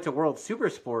if you went to World Super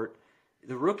Sport,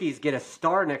 the rookies get a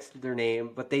star next to their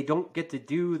name, but they don't get to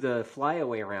do the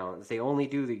flyaway rounds. They only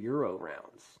do the Euro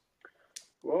rounds."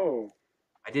 Whoa,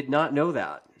 I did not know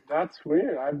that. that's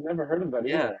weird. I've never heard of that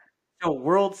Yeah. either. So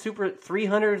World Super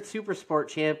 300 Super Sport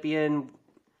champion,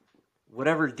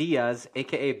 whatever Diaz,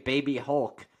 aka Baby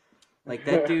Hulk, like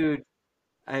that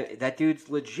dude's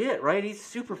legit, right? He's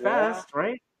super Yeah. fast,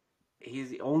 right?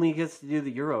 He only gets to do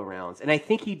the Euro rounds, and I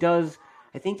think he does.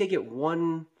 I think they get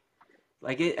one.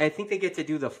 I think they get to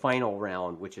do the final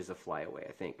round, which is a flyaway.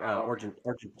 I think Oh, okay.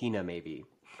 Argentina maybe.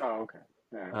 Oh, okay.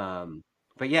 Yeah. Um,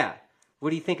 but yeah, what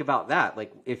do you think about that?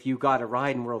 Like, if you got a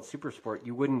ride in World Supersport,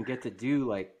 you wouldn't get to do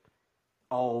like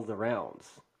all the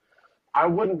rounds, I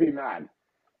wouldn't be mad.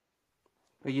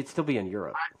 but you'd still be in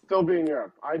Europe. Still be in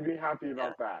Europe. I'd be happy Yeah,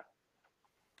 about that.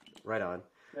 right on.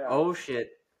 Yeah. Oh shit.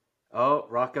 Oh,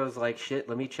 Rocco's like shit.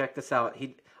 Let me check this out.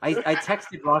 I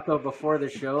texted Rocco before the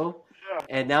show, Yeah.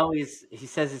 and now he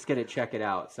says he's gonna check it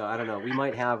out. So I don't know. We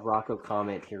might have Rocco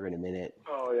comment here in a minute.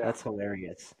 Oh yeah. That's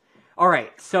hilarious. All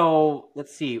right, so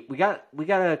let's see. We got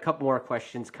a couple more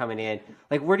questions coming in.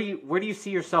 Like, where do you see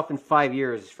yourself in 5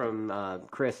 years from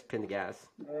Chris Pendergast?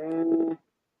 Mm,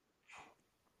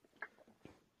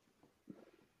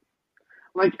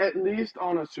 like at least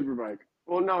on a super bike.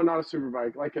 Well, no, not a super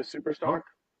bike. Like a super Oh,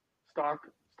 stock,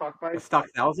 stock a bike. stock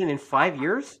thousand in 5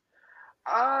 years?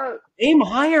 Uh, Aim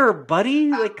higher,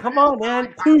 buddy. Like, come on,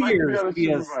 man. I'd Two like to be years. on a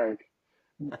super Yes. bike.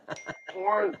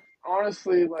 Or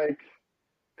honestly, like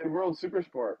in World Super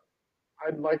Sport,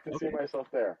 I'd like to see Okay. myself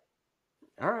there.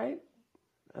 All right.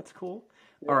 That's cool.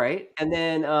 All Yeah. right. And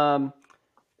then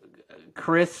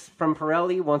Chris from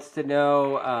Pirelli wants to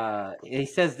know. He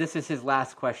says this is his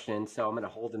last question, so I'm going to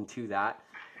hold him to that.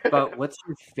 But what's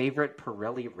your favorite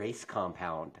Pirelli race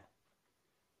compound?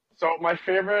 So my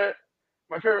favorite.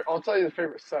 I'll tell you the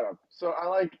favorite setup. So I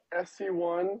like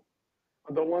SC1,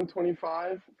 the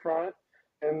 125 front,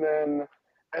 and then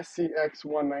SCX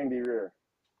 190 rear.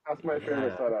 That's my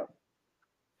favorite Yeah. setup.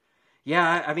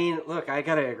 Yeah, I mean, look, I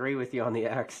gotta agree with you on the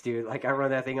X, dude. Like, I run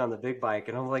that thing on the big bike,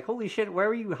 and I'm like, holy shit, where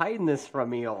are you hiding this from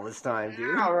me all this time,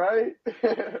 Yeah, dude? right.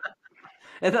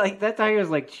 And like that tire is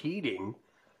like cheating,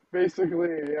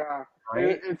 Basically, yeah. And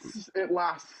right? it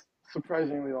lasts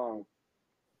surprisingly long.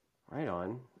 Right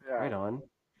on, Yeah. right on.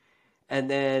 And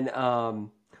then,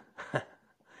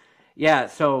 Yeah,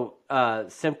 so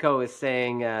Simcoe is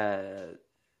saying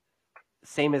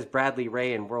same as Bradley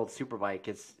Ray in World Superbike.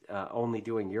 It's only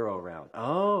doing Euro round.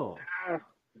 Oh, Yeah.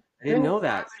 I didn't Didn't know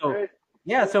that. So Bradley Ray?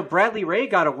 yeah, so Bradley Ray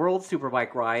got a World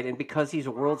Superbike ride, and because he's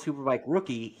a World Superbike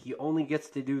rookie, he only gets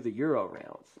to do the Euro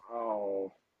rounds.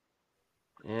 Oh.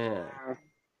 Yeah,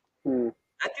 Hmm.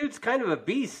 that dude's kind of a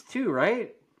beast too,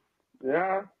 right?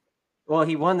 Yeah. Well,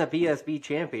 he won the BSB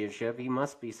championship. He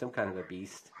must be some kind of a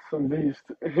beast. Some beast.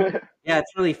 Yeah,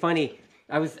 it's really funny.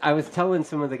 I was telling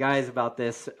some of the guys about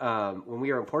this when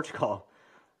we were in Portugal.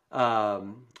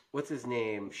 What's his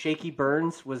name? Shaky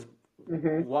Burns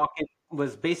hmm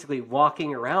was basically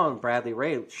walking around Bradley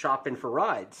Ray shopping for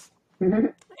rides,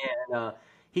 hmm and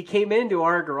he came into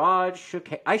our garage.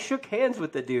 I shook hands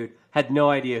with the dude. Had no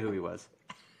idea who he was.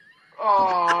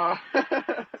 Aw.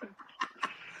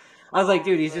 I was like,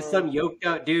 dude, he's just some yoked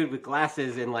out dude with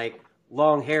glasses and like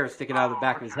long hair sticking out of the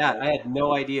back of his hat. I had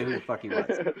no idea who the fuck he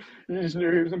was. You just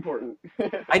knew he was important.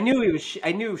 I knew he was.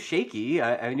 I knew Shaky.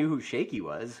 I knew who Shaky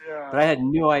was, Yeah. but I had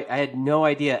no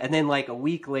idea. And then like a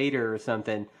week later or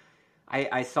something,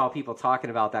 I saw people talking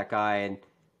about that guy, and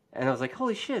I was like,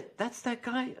 holy shit, that's that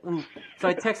guy. And so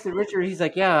I texted Richard. He's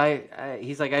like, yeah.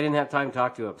 He's like, I didn't have time to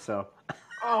talk to him. So,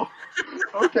 Oh,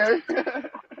 okay.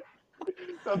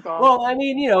 That's awesome. well, I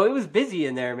mean, it was busy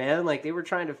in there, man. Like they were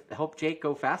trying to help Jake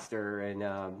go faster, and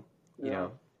you Yeah.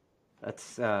 know,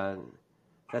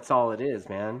 that's all it is,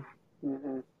 man.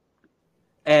 hmm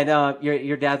And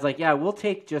your dad's like, yeah, we'll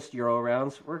take just Euro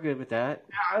rounds. We're good with that.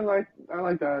 Yeah, I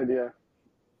like that idea.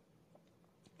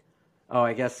 Oh,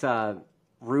 I guess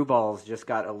Rubal's just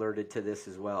got alerted to this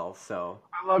as well. So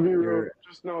I love you, Rube. you're,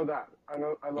 Just know that.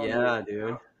 I love yeah, you.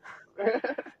 dude. Yeah.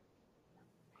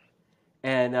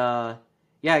 And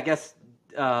yeah, I guess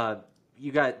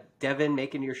you got Devin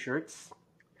making your shirts.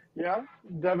 Yeah,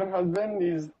 Devin husband.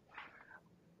 He's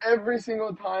every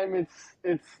single time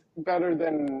it's better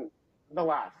than the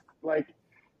last. Like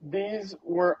these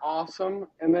were awesome,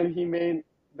 and then he made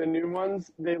the new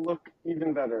ones. They look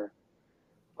even better.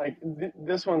 Like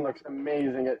this one looks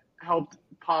amazing. It helped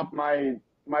pop my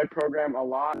program a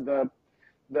lot.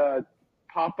 The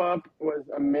pop up was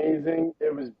amazing.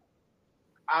 It was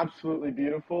absolutely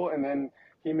beautiful, and then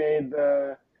he made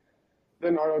the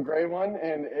Nardo Gray one,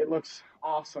 and it looks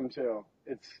awesome too.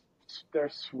 They're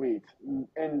sweet,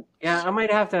 and Yeah, I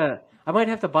might have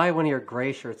to buy one of your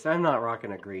gray shirts. I'm not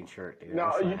rocking a green shirt, dude. no,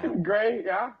 That's you not happening. can gray.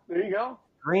 Yeah, there you go.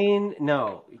 Green,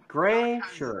 no. Gray,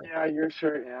 sure. Yeah, your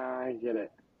shirt. Yeah, I get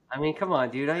it. I mean, come on,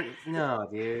 dude. No,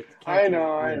 dude. Can't I do.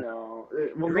 know, I know.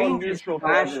 We'll go Green just neutral for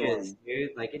clashes, everyone.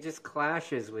 dude. Like it just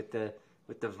clashes with the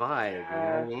vibe. You know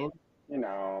what I Yeah, mean? you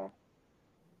know.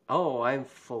 Oh, I'm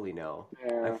fully no.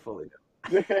 I Yeah. fully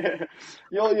know.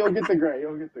 You'll get the gray.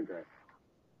 You'll get the gray.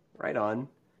 Right on.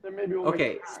 Then maybe we'll make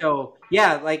Okay, it. so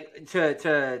yeah, like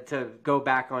to go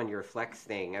back on your flex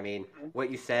thing. I mean, Mhm. what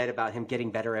you said about him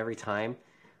getting better every time.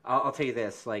 I'll tell you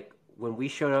this: like when we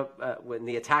showed up, when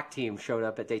the attack team showed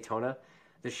up at Daytona,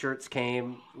 the shirts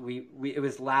came. We it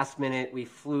was last minute. They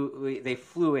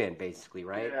flew in basically,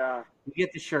 right? Yeah. You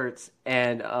get the shirts,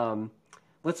 and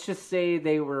let's just say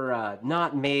they were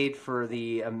not made for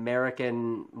the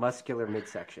American muscular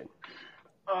midsection.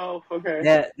 Oh,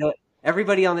 okay.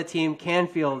 Everybody on the team,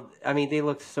 Canfield, I mean, they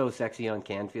look so sexy on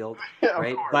Canfield, Yeah, of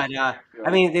right? course. But I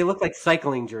mean, they look like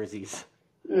cycling jerseys.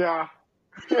 Yeah.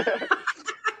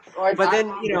 Like But I then,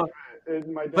 love it.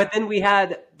 My dad. but then we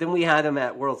had them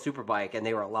at World Superbike, and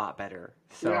they were a lot better.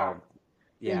 So Yeah.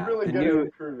 He's yeah, really the good at new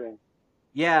improving.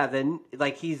 yeah, then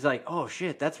like he's like, oh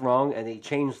shit, that's wrong, and he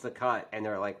changed the cut, and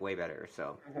they're like way better.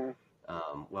 So hmm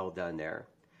well done there.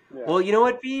 Yeah. Well, you know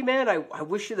what, B man, I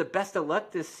wish you the best of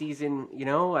luck this season.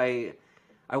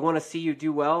 I want to see you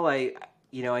do well. I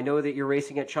know that you're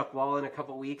racing at Chuck Wall in a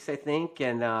couple weeks, I think,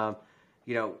 and I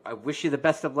wish you the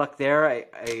best of luck there.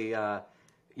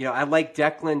 I like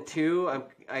Declan too.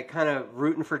 I kind of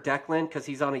rooting for Declan because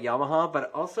he's on a Yamaha,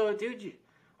 but also, dude,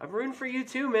 I'm rooting for you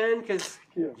too, man, because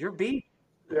Yeah. you're beat.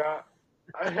 Yeah.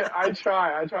 I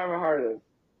try. I try my hardest.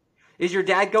 Is your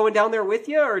dad going down there with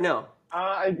you or no?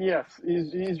 Yes,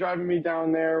 he's driving me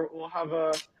down there. I'll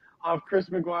have Chris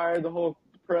McGuire, the whole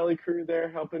Pirelli crew there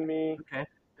helping me. Okay.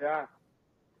 Yeah.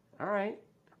 All right.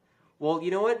 Well,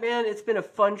 you know what, man? It's been a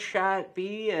fun chat,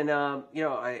 B, and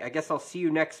I guess I'll see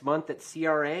you next month at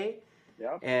CRA.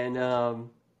 Yep. And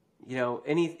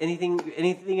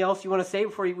anything else you want to say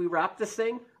before we wrap this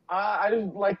thing? I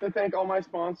just like to thank all my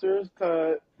sponsors.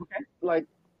 Okay.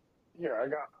 Here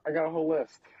I got a whole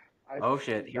list. Oh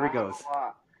shit! Here it goes.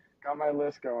 Got my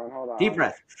list going. Hold on. Deep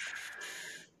breath.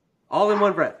 All in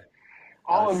one breath.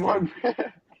 All in one.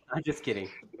 I'm just kidding.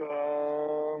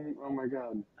 Oh my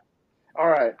god. All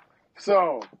right.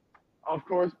 So, of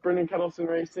course, Brenden Ketelsen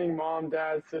Racing, mom,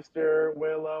 dad, sister,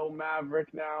 Willow,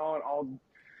 Maverick now, and all.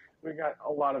 We got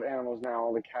a lot of animals now,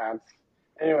 all the cats.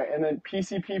 Anyway, and then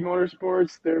PCP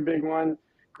Motorsports, their big one,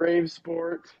 Graves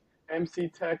Sport, MC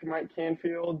Tech, Mike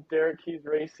Canfield, Derek Keys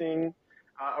Racing,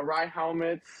 Arai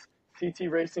Helmets, CT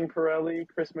Racing Pirelli,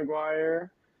 Chris McGuire,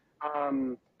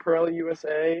 Pirelli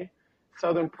USA,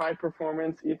 Southern Pride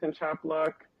Performance, Ethan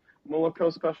Chapluck, Mulico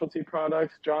Specialty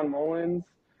Products, John Mullins,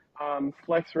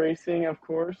 Flex Racing, of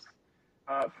course,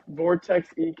 Vortex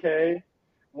EK,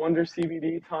 Wonder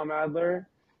CBD, Tom Adler,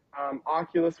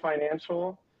 Oculus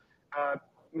Financial. Uh,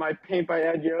 my paint by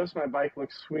Ed Yost. My bike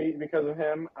looks sweet because of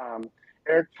him.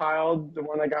 Eric Child, the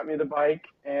one that got me the bike,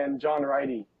 and John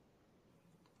Righty.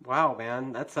 Wow,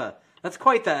 man, that's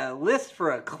quite the list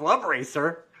for a club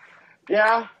racer.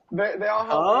 Yeah, they all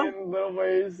help Huh? me in little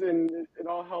ways, and it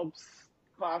all helps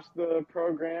class the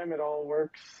program. It all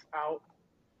works out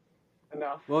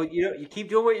enough. Well, you keep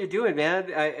doing what you're doing, man.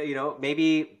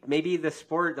 Maybe the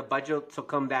sport, the budgets will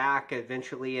come back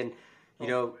eventually, and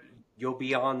Hopefully. you'll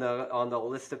be on the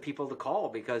list of people to call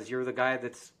because you're the guy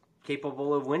that's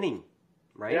capable of winning,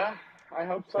 right? Yeah, I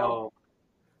hope so. So,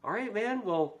 all right, man.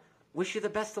 Well, wish you the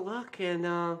best of luck, and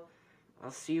I'll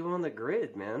see you on the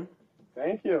grid, man.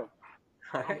 Thank you.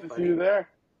 All Hope right, to see you buddy. there.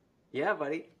 Yeah,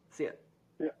 buddy. See ya.